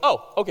 you go,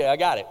 oh, okay, I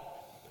got it.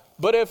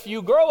 But if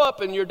you grow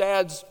up and your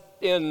dad's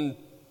in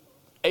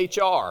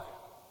HR,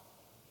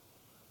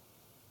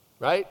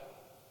 right,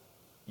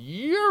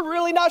 you're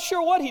really not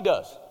sure what he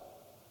does.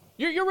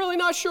 You're really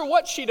not sure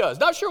what she does.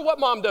 Not sure what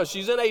mom does.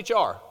 She's in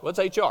HR. What's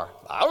HR?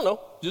 I don't know.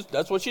 Just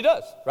that's what she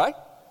does, right?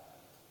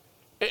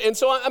 And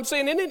so I'm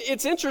saying,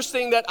 it's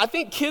interesting that I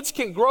think kids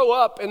can grow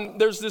up and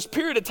there's this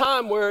period of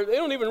time where they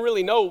don't even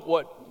really know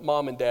what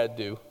mom and dad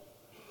do.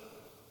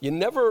 You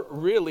never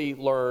really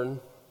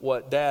learn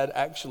what dad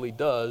actually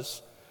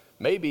does,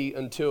 maybe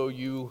until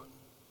you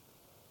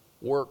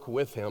work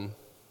with him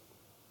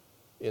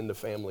in the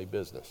family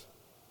business.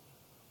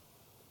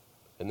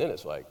 And then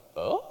it's like,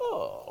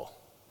 oh,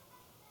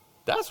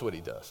 that's what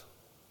he does.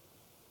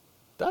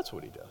 That's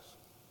what he does.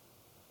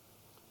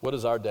 What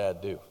does our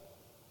dad do?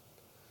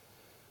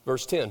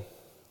 Verse 10,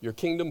 your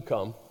kingdom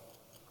come,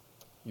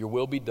 your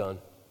will be done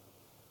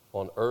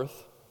on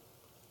earth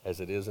as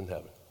it is in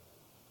heaven.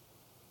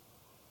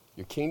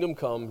 Your kingdom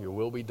come, your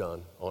will be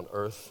done on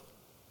earth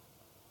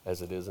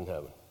as it is in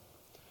heaven.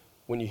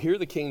 When you hear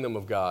the kingdom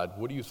of God,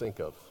 what do you think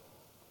of?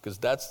 Because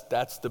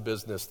that's the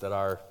business that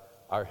our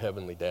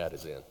heavenly dad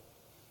is in.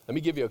 Let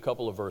me give you a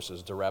couple of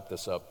verses to wrap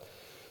this up.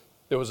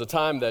 There was a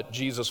time that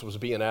Jesus was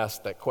being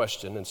asked that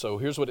question, and so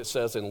here's what it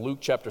says in Luke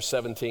chapter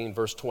 17,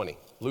 verse 20.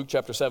 Luke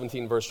chapter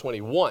 17, verse 20.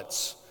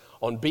 Once,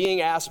 on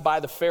being asked by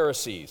the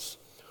Pharisees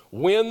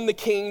when the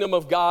kingdom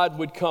of God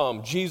would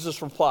come,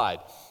 Jesus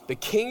replied, the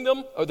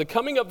kingdom or the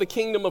coming of the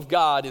kingdom of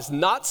God is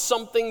not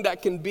something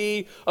that can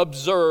be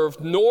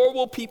observed, nor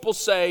will people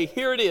say,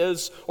 here it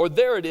is or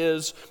there it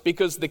is,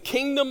 because the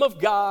kingdom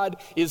of God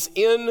is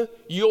in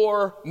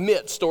your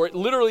midst, or it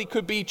literally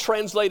could be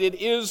translated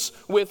is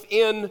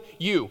within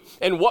you.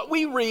 And what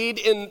we read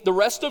in the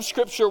rest of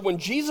Scripture when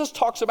Jesus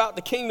talks about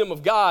the kingdom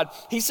of God,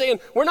 he's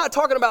saying we're not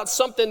talking about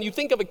something, you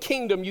think of a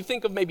kingdom, you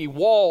think of maybe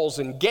walls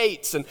and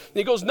gates, and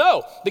he goes,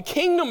 no, the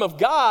kingdom of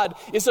God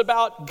is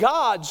about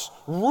God's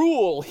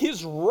rule,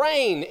 his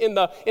reign in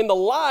the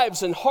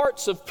lives and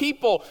hearts of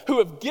people who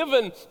have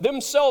given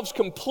themselves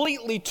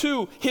completely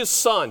to his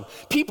son.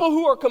 People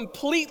who are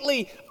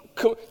completely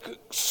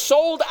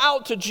sold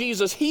out to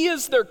Jesus. He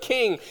is their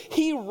king.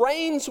 He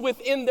reigns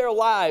within their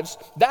lives.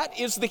 That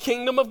is the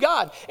kingdom of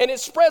God. And it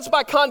spreads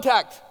by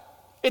contact.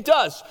 It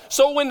does.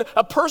 So when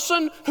a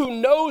person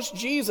who knows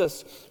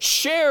Jesus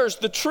shares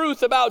the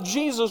truth about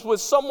Jesus with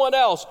someone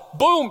else,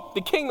 boom,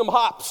 the kingdom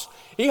hops.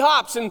 He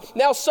hops, and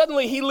now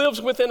suddenly he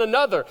lives within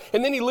another,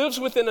 and then he lives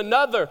within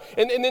another,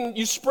 and then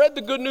you spread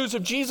the good news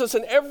of Jesus,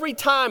 and every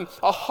time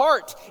a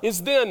heart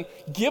is then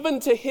given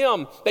to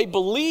him, they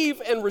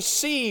believe and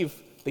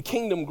receive, the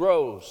kingdom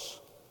grows.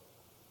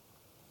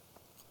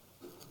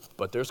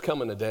 But there's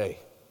coming a day.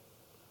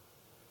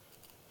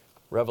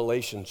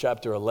 Revelation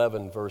chapter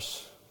 11,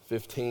 verse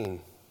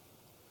 15.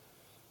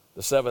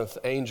 The seventh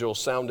angel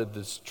sounded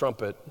this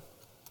trumpet,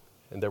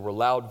 and there were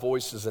loud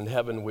voices in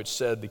heaven which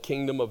said, the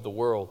kingdom of the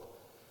world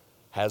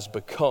has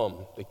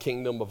become the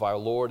kingdom of our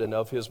Lord and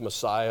of his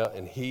Messiah,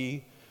 and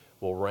he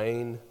will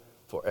reign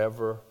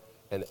forever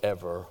and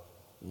ever.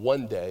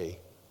 One day,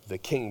 the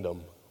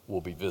kingdom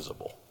will be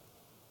visible,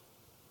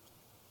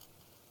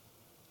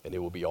 and it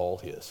will be all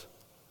his.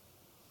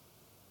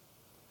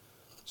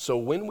 So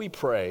when we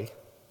pray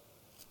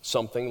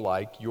something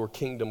like, your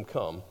kingdom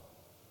come,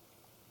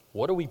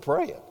 what are we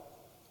praying?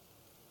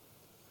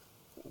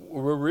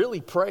 We're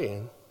really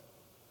praying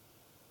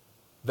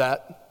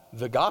that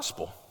the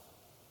gospel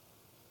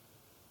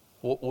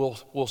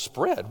will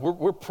spread.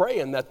 We're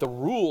praying that the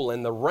rule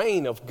and the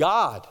reign of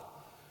God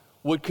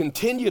would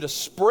continue to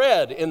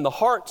spread in the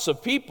hearts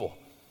of people.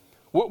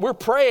 We're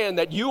praying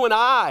that you and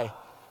I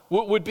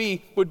would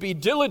be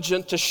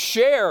diligent to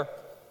share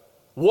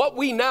what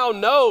we now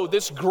know,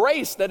 this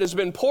grace that has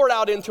been poured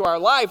out into our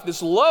life,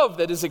 this love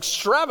that is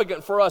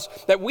extravagant for us,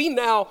 that we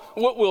now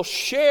will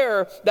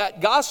share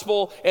that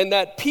gospel and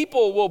that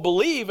people will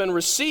believe and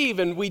receive,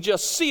 and we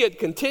just see it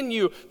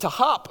continue to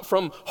hop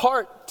from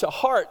heart to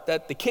heart,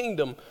 that the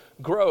kingdom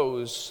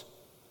grows.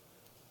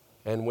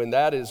 And when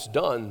that is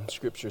done,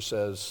 Scripture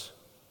says,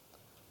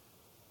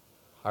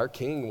 our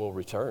King will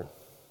return.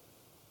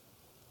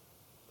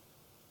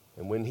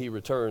 And when he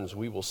returns,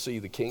 we will see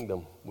the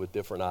kingdom with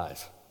different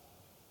eyes.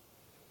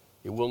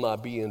 It will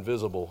not be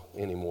invisible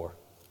anymore.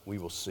 We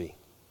will see.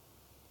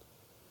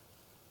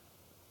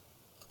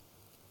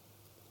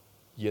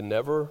 You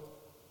never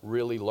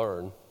really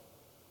learn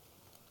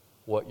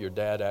what your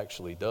dad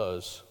actually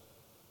does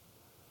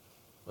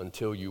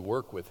until you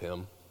work with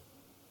him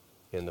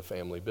in the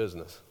family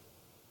business.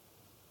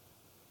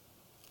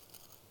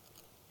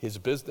 His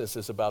business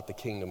is about the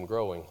kingdom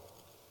growing.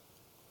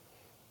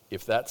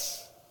 If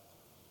that's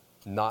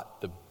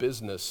not the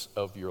business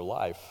of your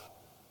life,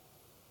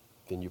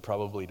 then you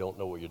probably don't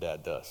know what your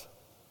dad does.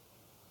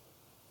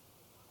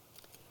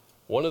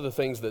 One of the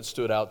things that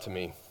stood out to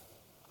me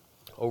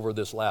over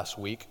this last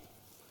week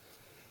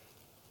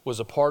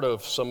was a part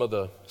of some of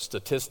the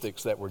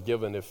statistics that were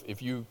given.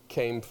 If you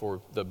came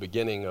for the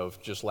beginning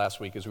of just last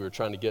week, as we were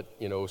trying to get,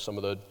 some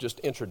of the just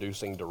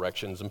introducing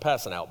directions and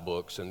passing out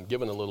books and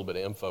giving a little bit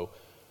of info,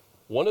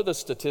 one of the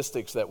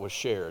statistics that was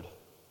shared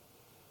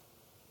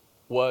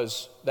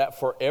was that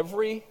for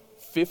every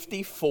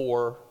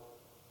 54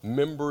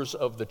 members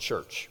of the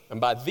church, and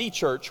by the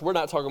church, we're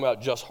not talking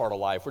about just Heart of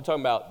Life, we're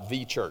talking about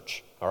the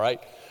church, all right?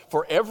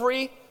 For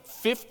every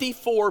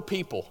 54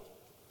 people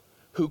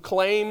who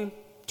claim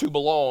to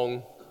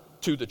belong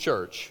to the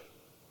church,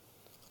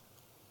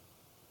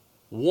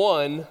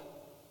 one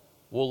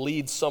will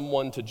lead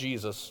someone to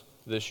Jesus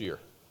this year.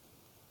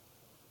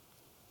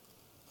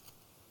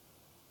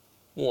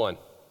 One.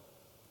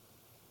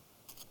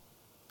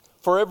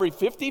 For every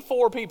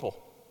 54 people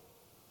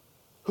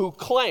who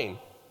claim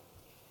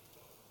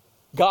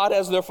God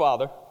as their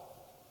father,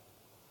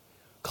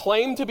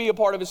 claim to be a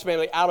part of his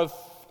family, out of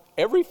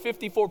every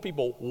 54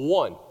 people,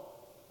 one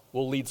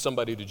will lead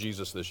somebody to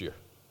Jesus this year.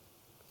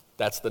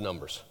 That's the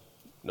numbers.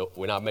 No,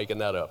 we're not making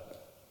that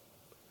up.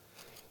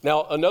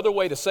 Now, another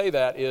way to say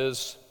that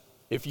is,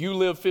 if you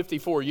live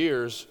 54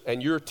 years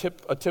and you're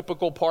a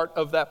typical part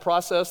of that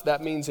process,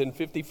 that means in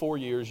 54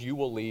 years you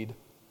will lead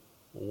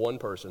one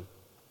person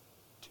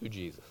to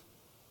Jesus.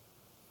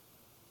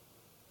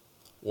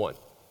 One.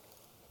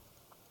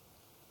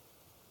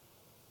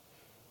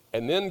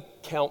 And then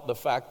count the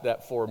fact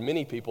that for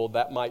many people,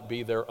 that might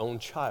be their own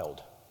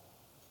child.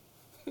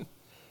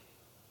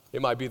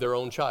 It might be their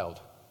own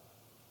child.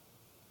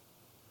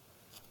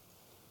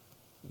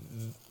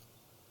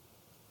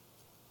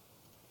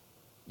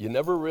 You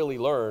never really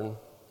learn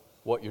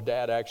what your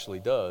dad actually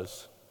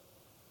does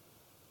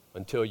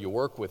until you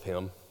work with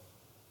him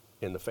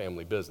in the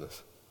family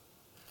business.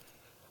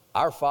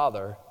 Our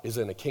Father is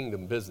in a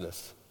kingdom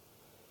business,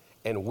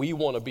 and we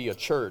want to be a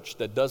church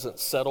that doesn't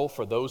settle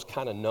for those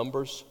kind of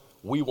numbers.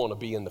 We want to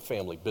be in the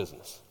family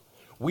business.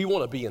 We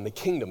want to be in the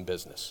kingdom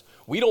business.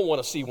 We don't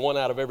want to see 1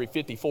 out of every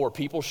 54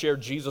 people share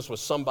Jesus with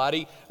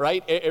somebody,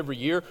 right, every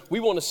year. We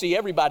want to see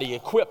everybody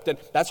equipped, and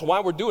that's why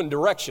we're doing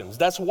directions.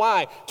 That's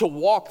why to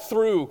walk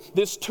through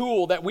this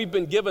tool that we've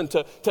been given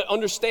to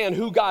understand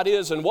who God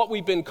is and what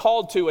we've been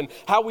called to and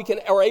how we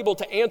are able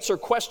to answer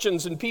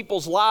questions in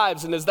people's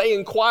lives, and as they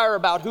inquire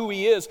about who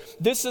he is,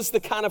 this is the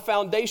kind of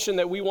foundation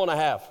that we want to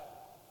have.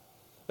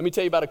 Let me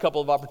tell you about a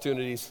couple of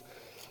opportunities,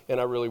 and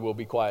I really will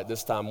be quiet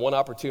this time. One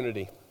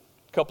opportunity,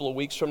 a couple of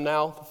weeks from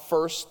now,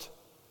 first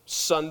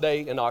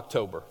Sunday in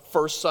October.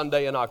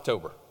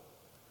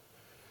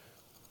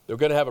 They're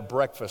going to have a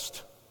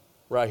breakfast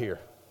right here.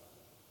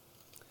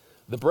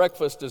 The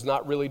breakfast is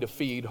not really to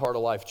feed Heart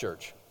of Life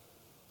Church.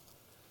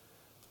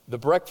 The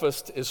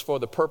breakfast is for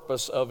the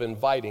purpose of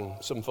inviting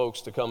some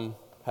folks to come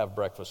have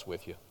breakfast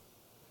with you.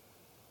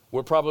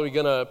 We're probably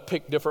going to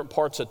pick different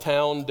parts of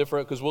town,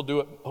 because we'll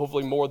do it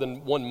hopefully more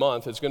than 1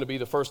 month. It's going to be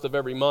the first of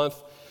every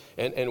month,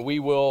 and we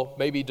will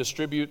maybe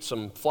distribute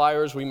some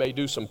flyers. We may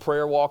do some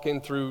prayer walking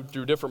through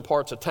different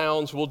parts of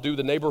towns. We'll do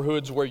the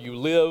neighborhoods where you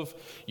live.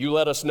 You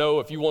let us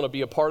know if you want to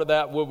be a part of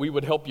that. We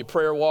would help you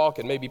prayer walk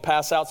and maybe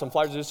pass out some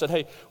flyers. Just said,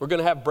 hey, we're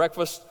going to have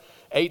breakfast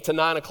 8 to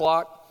 9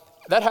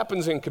 o'clock. That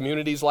happens in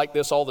communities like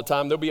this all the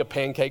time. There'll be a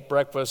pancake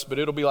breakfast, but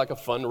it'll be like a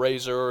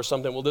fundraiser or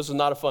something. Well, this is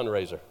not a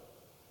fundraiser.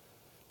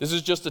 This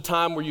is just a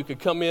time where you could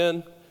come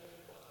in,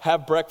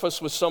 have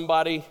breakfast with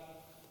somebody.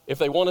 If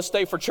they want to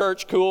stay for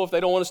church, cool. If they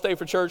don't want to stay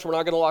for church, we're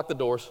not going to lock the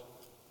doors.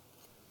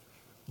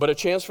 But a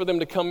chance for them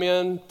to come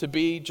in, to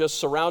be just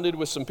surrounded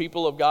with some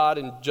people of God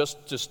and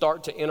just to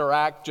start to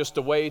interact, just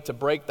a way to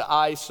break the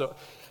ice. So,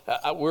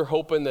 we're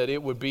hoping that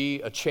it would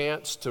be a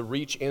chance to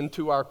reach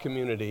into our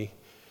community.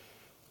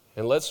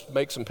 And let's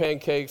make some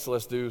pancakes,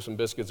 let's do some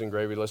biscuits and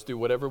gravy, let's do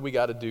whatever we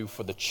got to do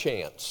for the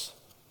chance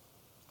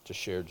to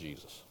share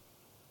Jesus.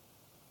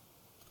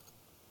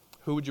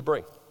 Who would you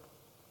bring?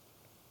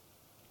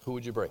 Who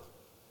would you bring?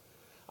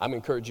 I'm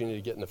encouraging you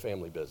to get in the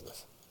family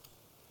business.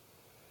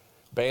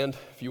 Band,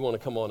 if you want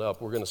to come on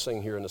up, we're going to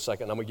sing here in a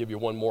second. I'm going to give you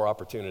one more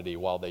opportunity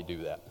while they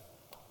do that.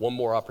 One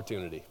more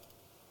opportunity.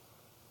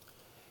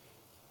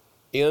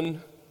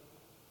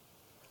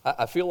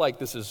 I feel like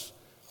this is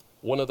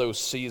one of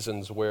those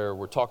seasons where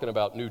we're talking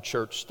about new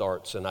church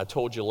starts, and I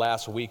told you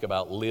last week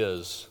about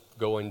Liz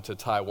going to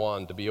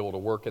Taiwan to be able to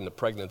work in the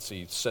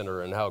pregnancy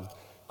center and how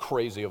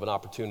crazy of an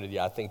opportunity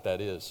I think that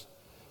is.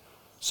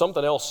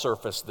 Something else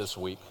surfaced this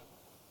week.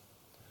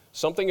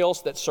 Something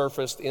else that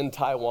surfaced in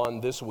Taiwan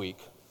this week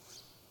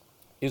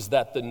is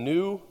that the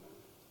new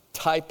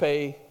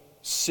Taipei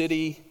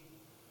city,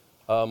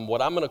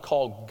 what I'm going to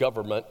call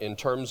government in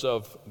terms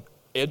of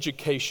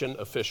education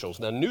officials.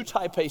 Now, New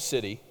Taipei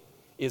City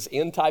is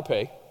in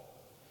Taipei,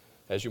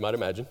 as you might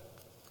imagine.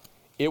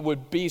 It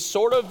would be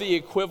sort of the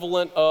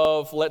equivalent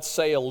of, let's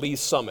say, a Lee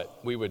Summit,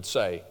 we would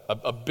say,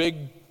 a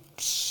big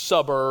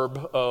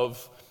suburb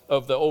of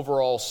the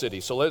overall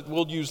city. So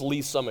we'll use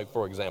Lee Summit,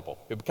 for example.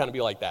 It would kind of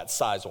be like that,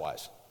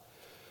 size-wise.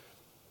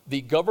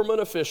 The government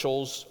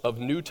officials of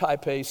New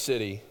Taipei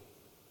City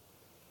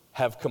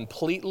have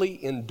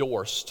completely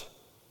endorsed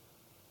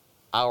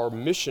our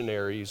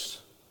missionaries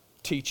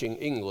teaching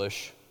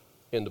English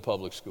in the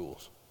public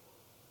schools.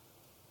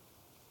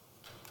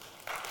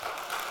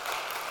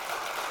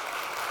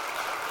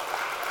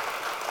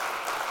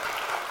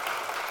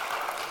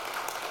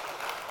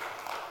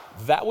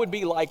 That would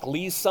be like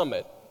Lee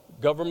Summit,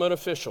 government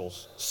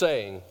officials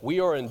saying, we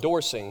are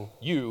endorsing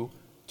you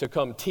to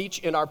come teach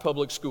in our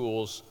public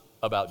schools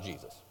about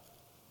Jesus.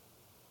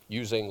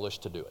 Use English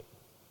to do it.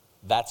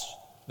 That's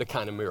the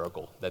kind of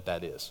miracle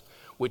that is.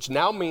 Which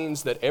now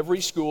means that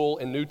every school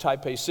in New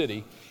Taipei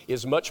City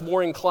is much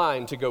more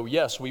inclined to go,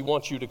 yes, we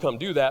want you to come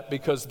do that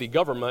because the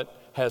government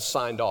has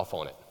signed off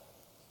on it.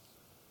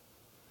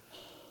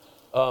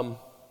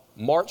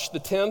 March the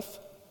 10th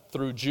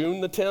through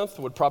June the 10th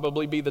would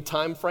probably be the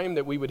time frame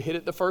that we would hit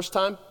it the first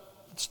time.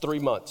 It's 3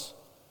 months.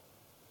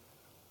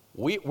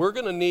 We're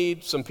going to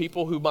need some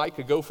people who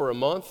could go for a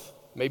month,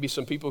 maybe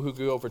some people who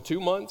could go for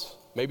 2 months,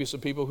 maybe some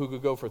people who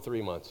could go for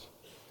 3 months.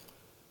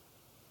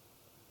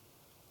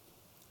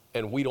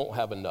 And we don't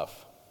have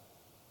enough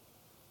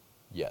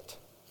yet.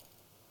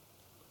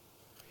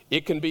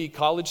 It can be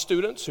college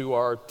students who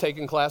are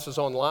taking classes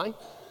online.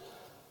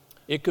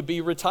 It could be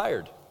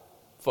retired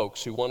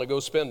folks who want to go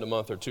spend a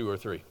month or 2 or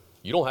 3.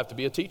 You don't have to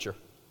be a teacher.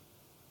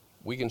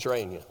 We can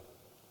train you.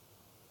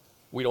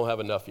 We don't have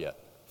enough yet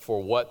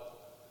for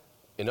what,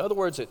 in other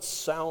words, it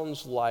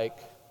sounds like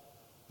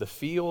the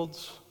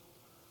fields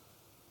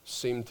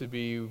seem to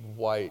be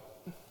white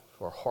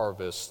for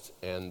harvest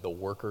and the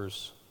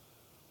workers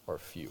are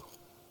few.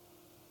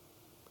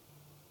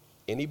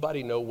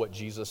 Anybody know what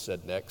Jesus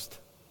said next?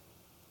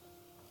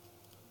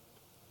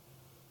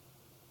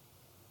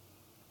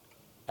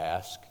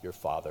 Ask your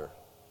Father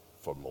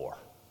for more.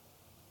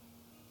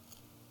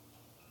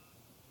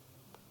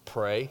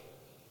 Pray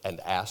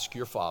and ask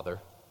your Father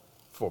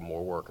for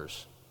more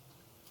workers.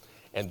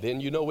 And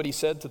then you know what he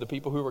said to the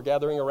people who were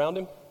gathering around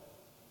him?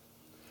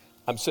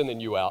 I'm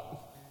sending you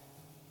out.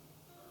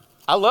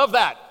 I love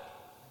that.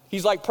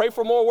 He's like, pray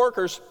for more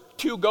workers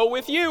to go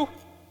with you.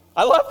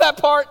 I love that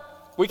part.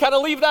 We kind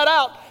of leave that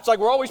out. It's like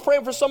we're always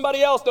praying for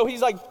somebody else. No,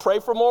 he's like, pray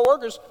for more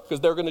workers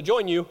because they're going to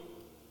join you.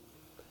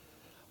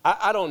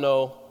 I don't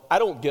know. I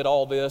don't get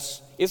all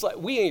this. It's like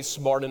we ain't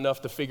smart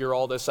enough to figure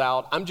all this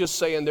out. I'm just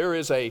saying there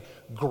is a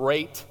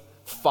great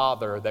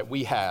Father that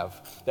we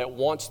have that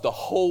wants the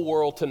whole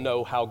world to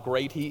know how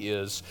great he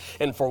is.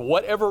 And for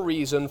whatever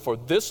reason, for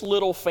this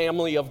little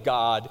family of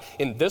God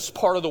in this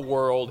part of the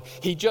world,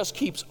 he just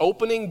keeps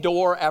opening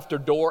door after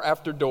door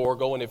after door,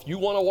 going, if you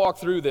want to walk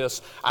through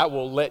this, I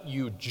will let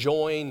you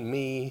join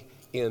me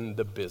in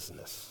the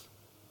business.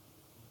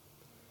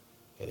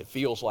 And it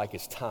feels like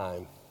it's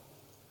time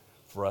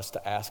for us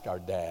to ask our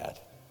dad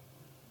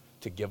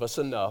to give us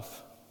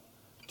enough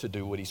to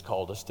do what he's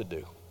called us to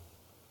do.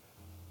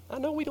 I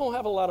know we don't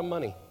have a lot of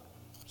money,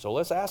 so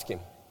let's ask him,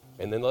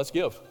 and then let's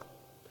give.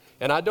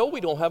 And I know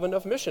we don't have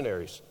enough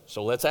missionaries,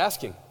 so let's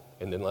ask him,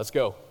 and then let's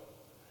go.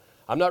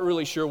 I'm not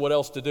really sure what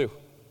else to do.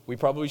 We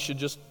probably should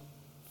just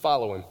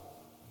follow him.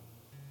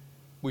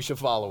 We should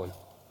follow him.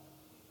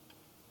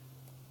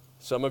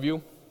 Some of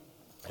you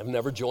have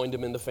never joined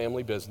him in the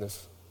family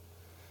business.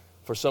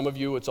 For some of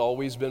you, it's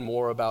always been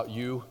more about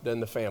you than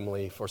the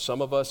family. For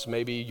some of us,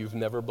 maybe you've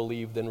never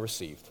believed and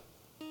received.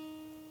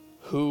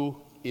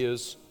 Who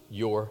is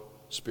your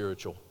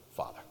spiritual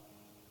father?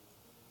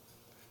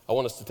 I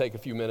want us to take a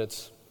few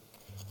minutes.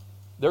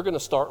 They're going to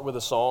start with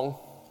a song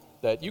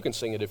that you can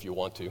sing it if you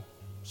want to,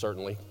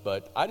 certainly,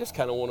 but I just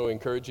kind of want to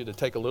encourage you to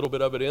take a little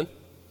bit of it in.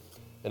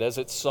 And as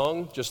it's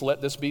sung, just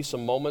let this be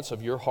some moments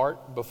of your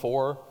heart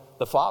before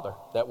the Father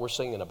that we're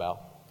singing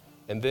about.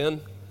 And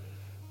then,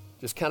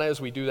 just kind of as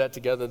we do that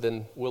together,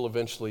 then we'll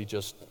eventually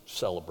just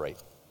celebrate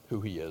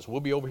who he is.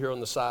 We'll be over here on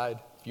the side.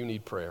 If you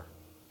need prayer,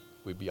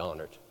 we'd be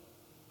honored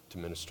to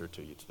minister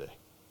to you today.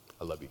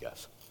 I love you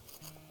guys.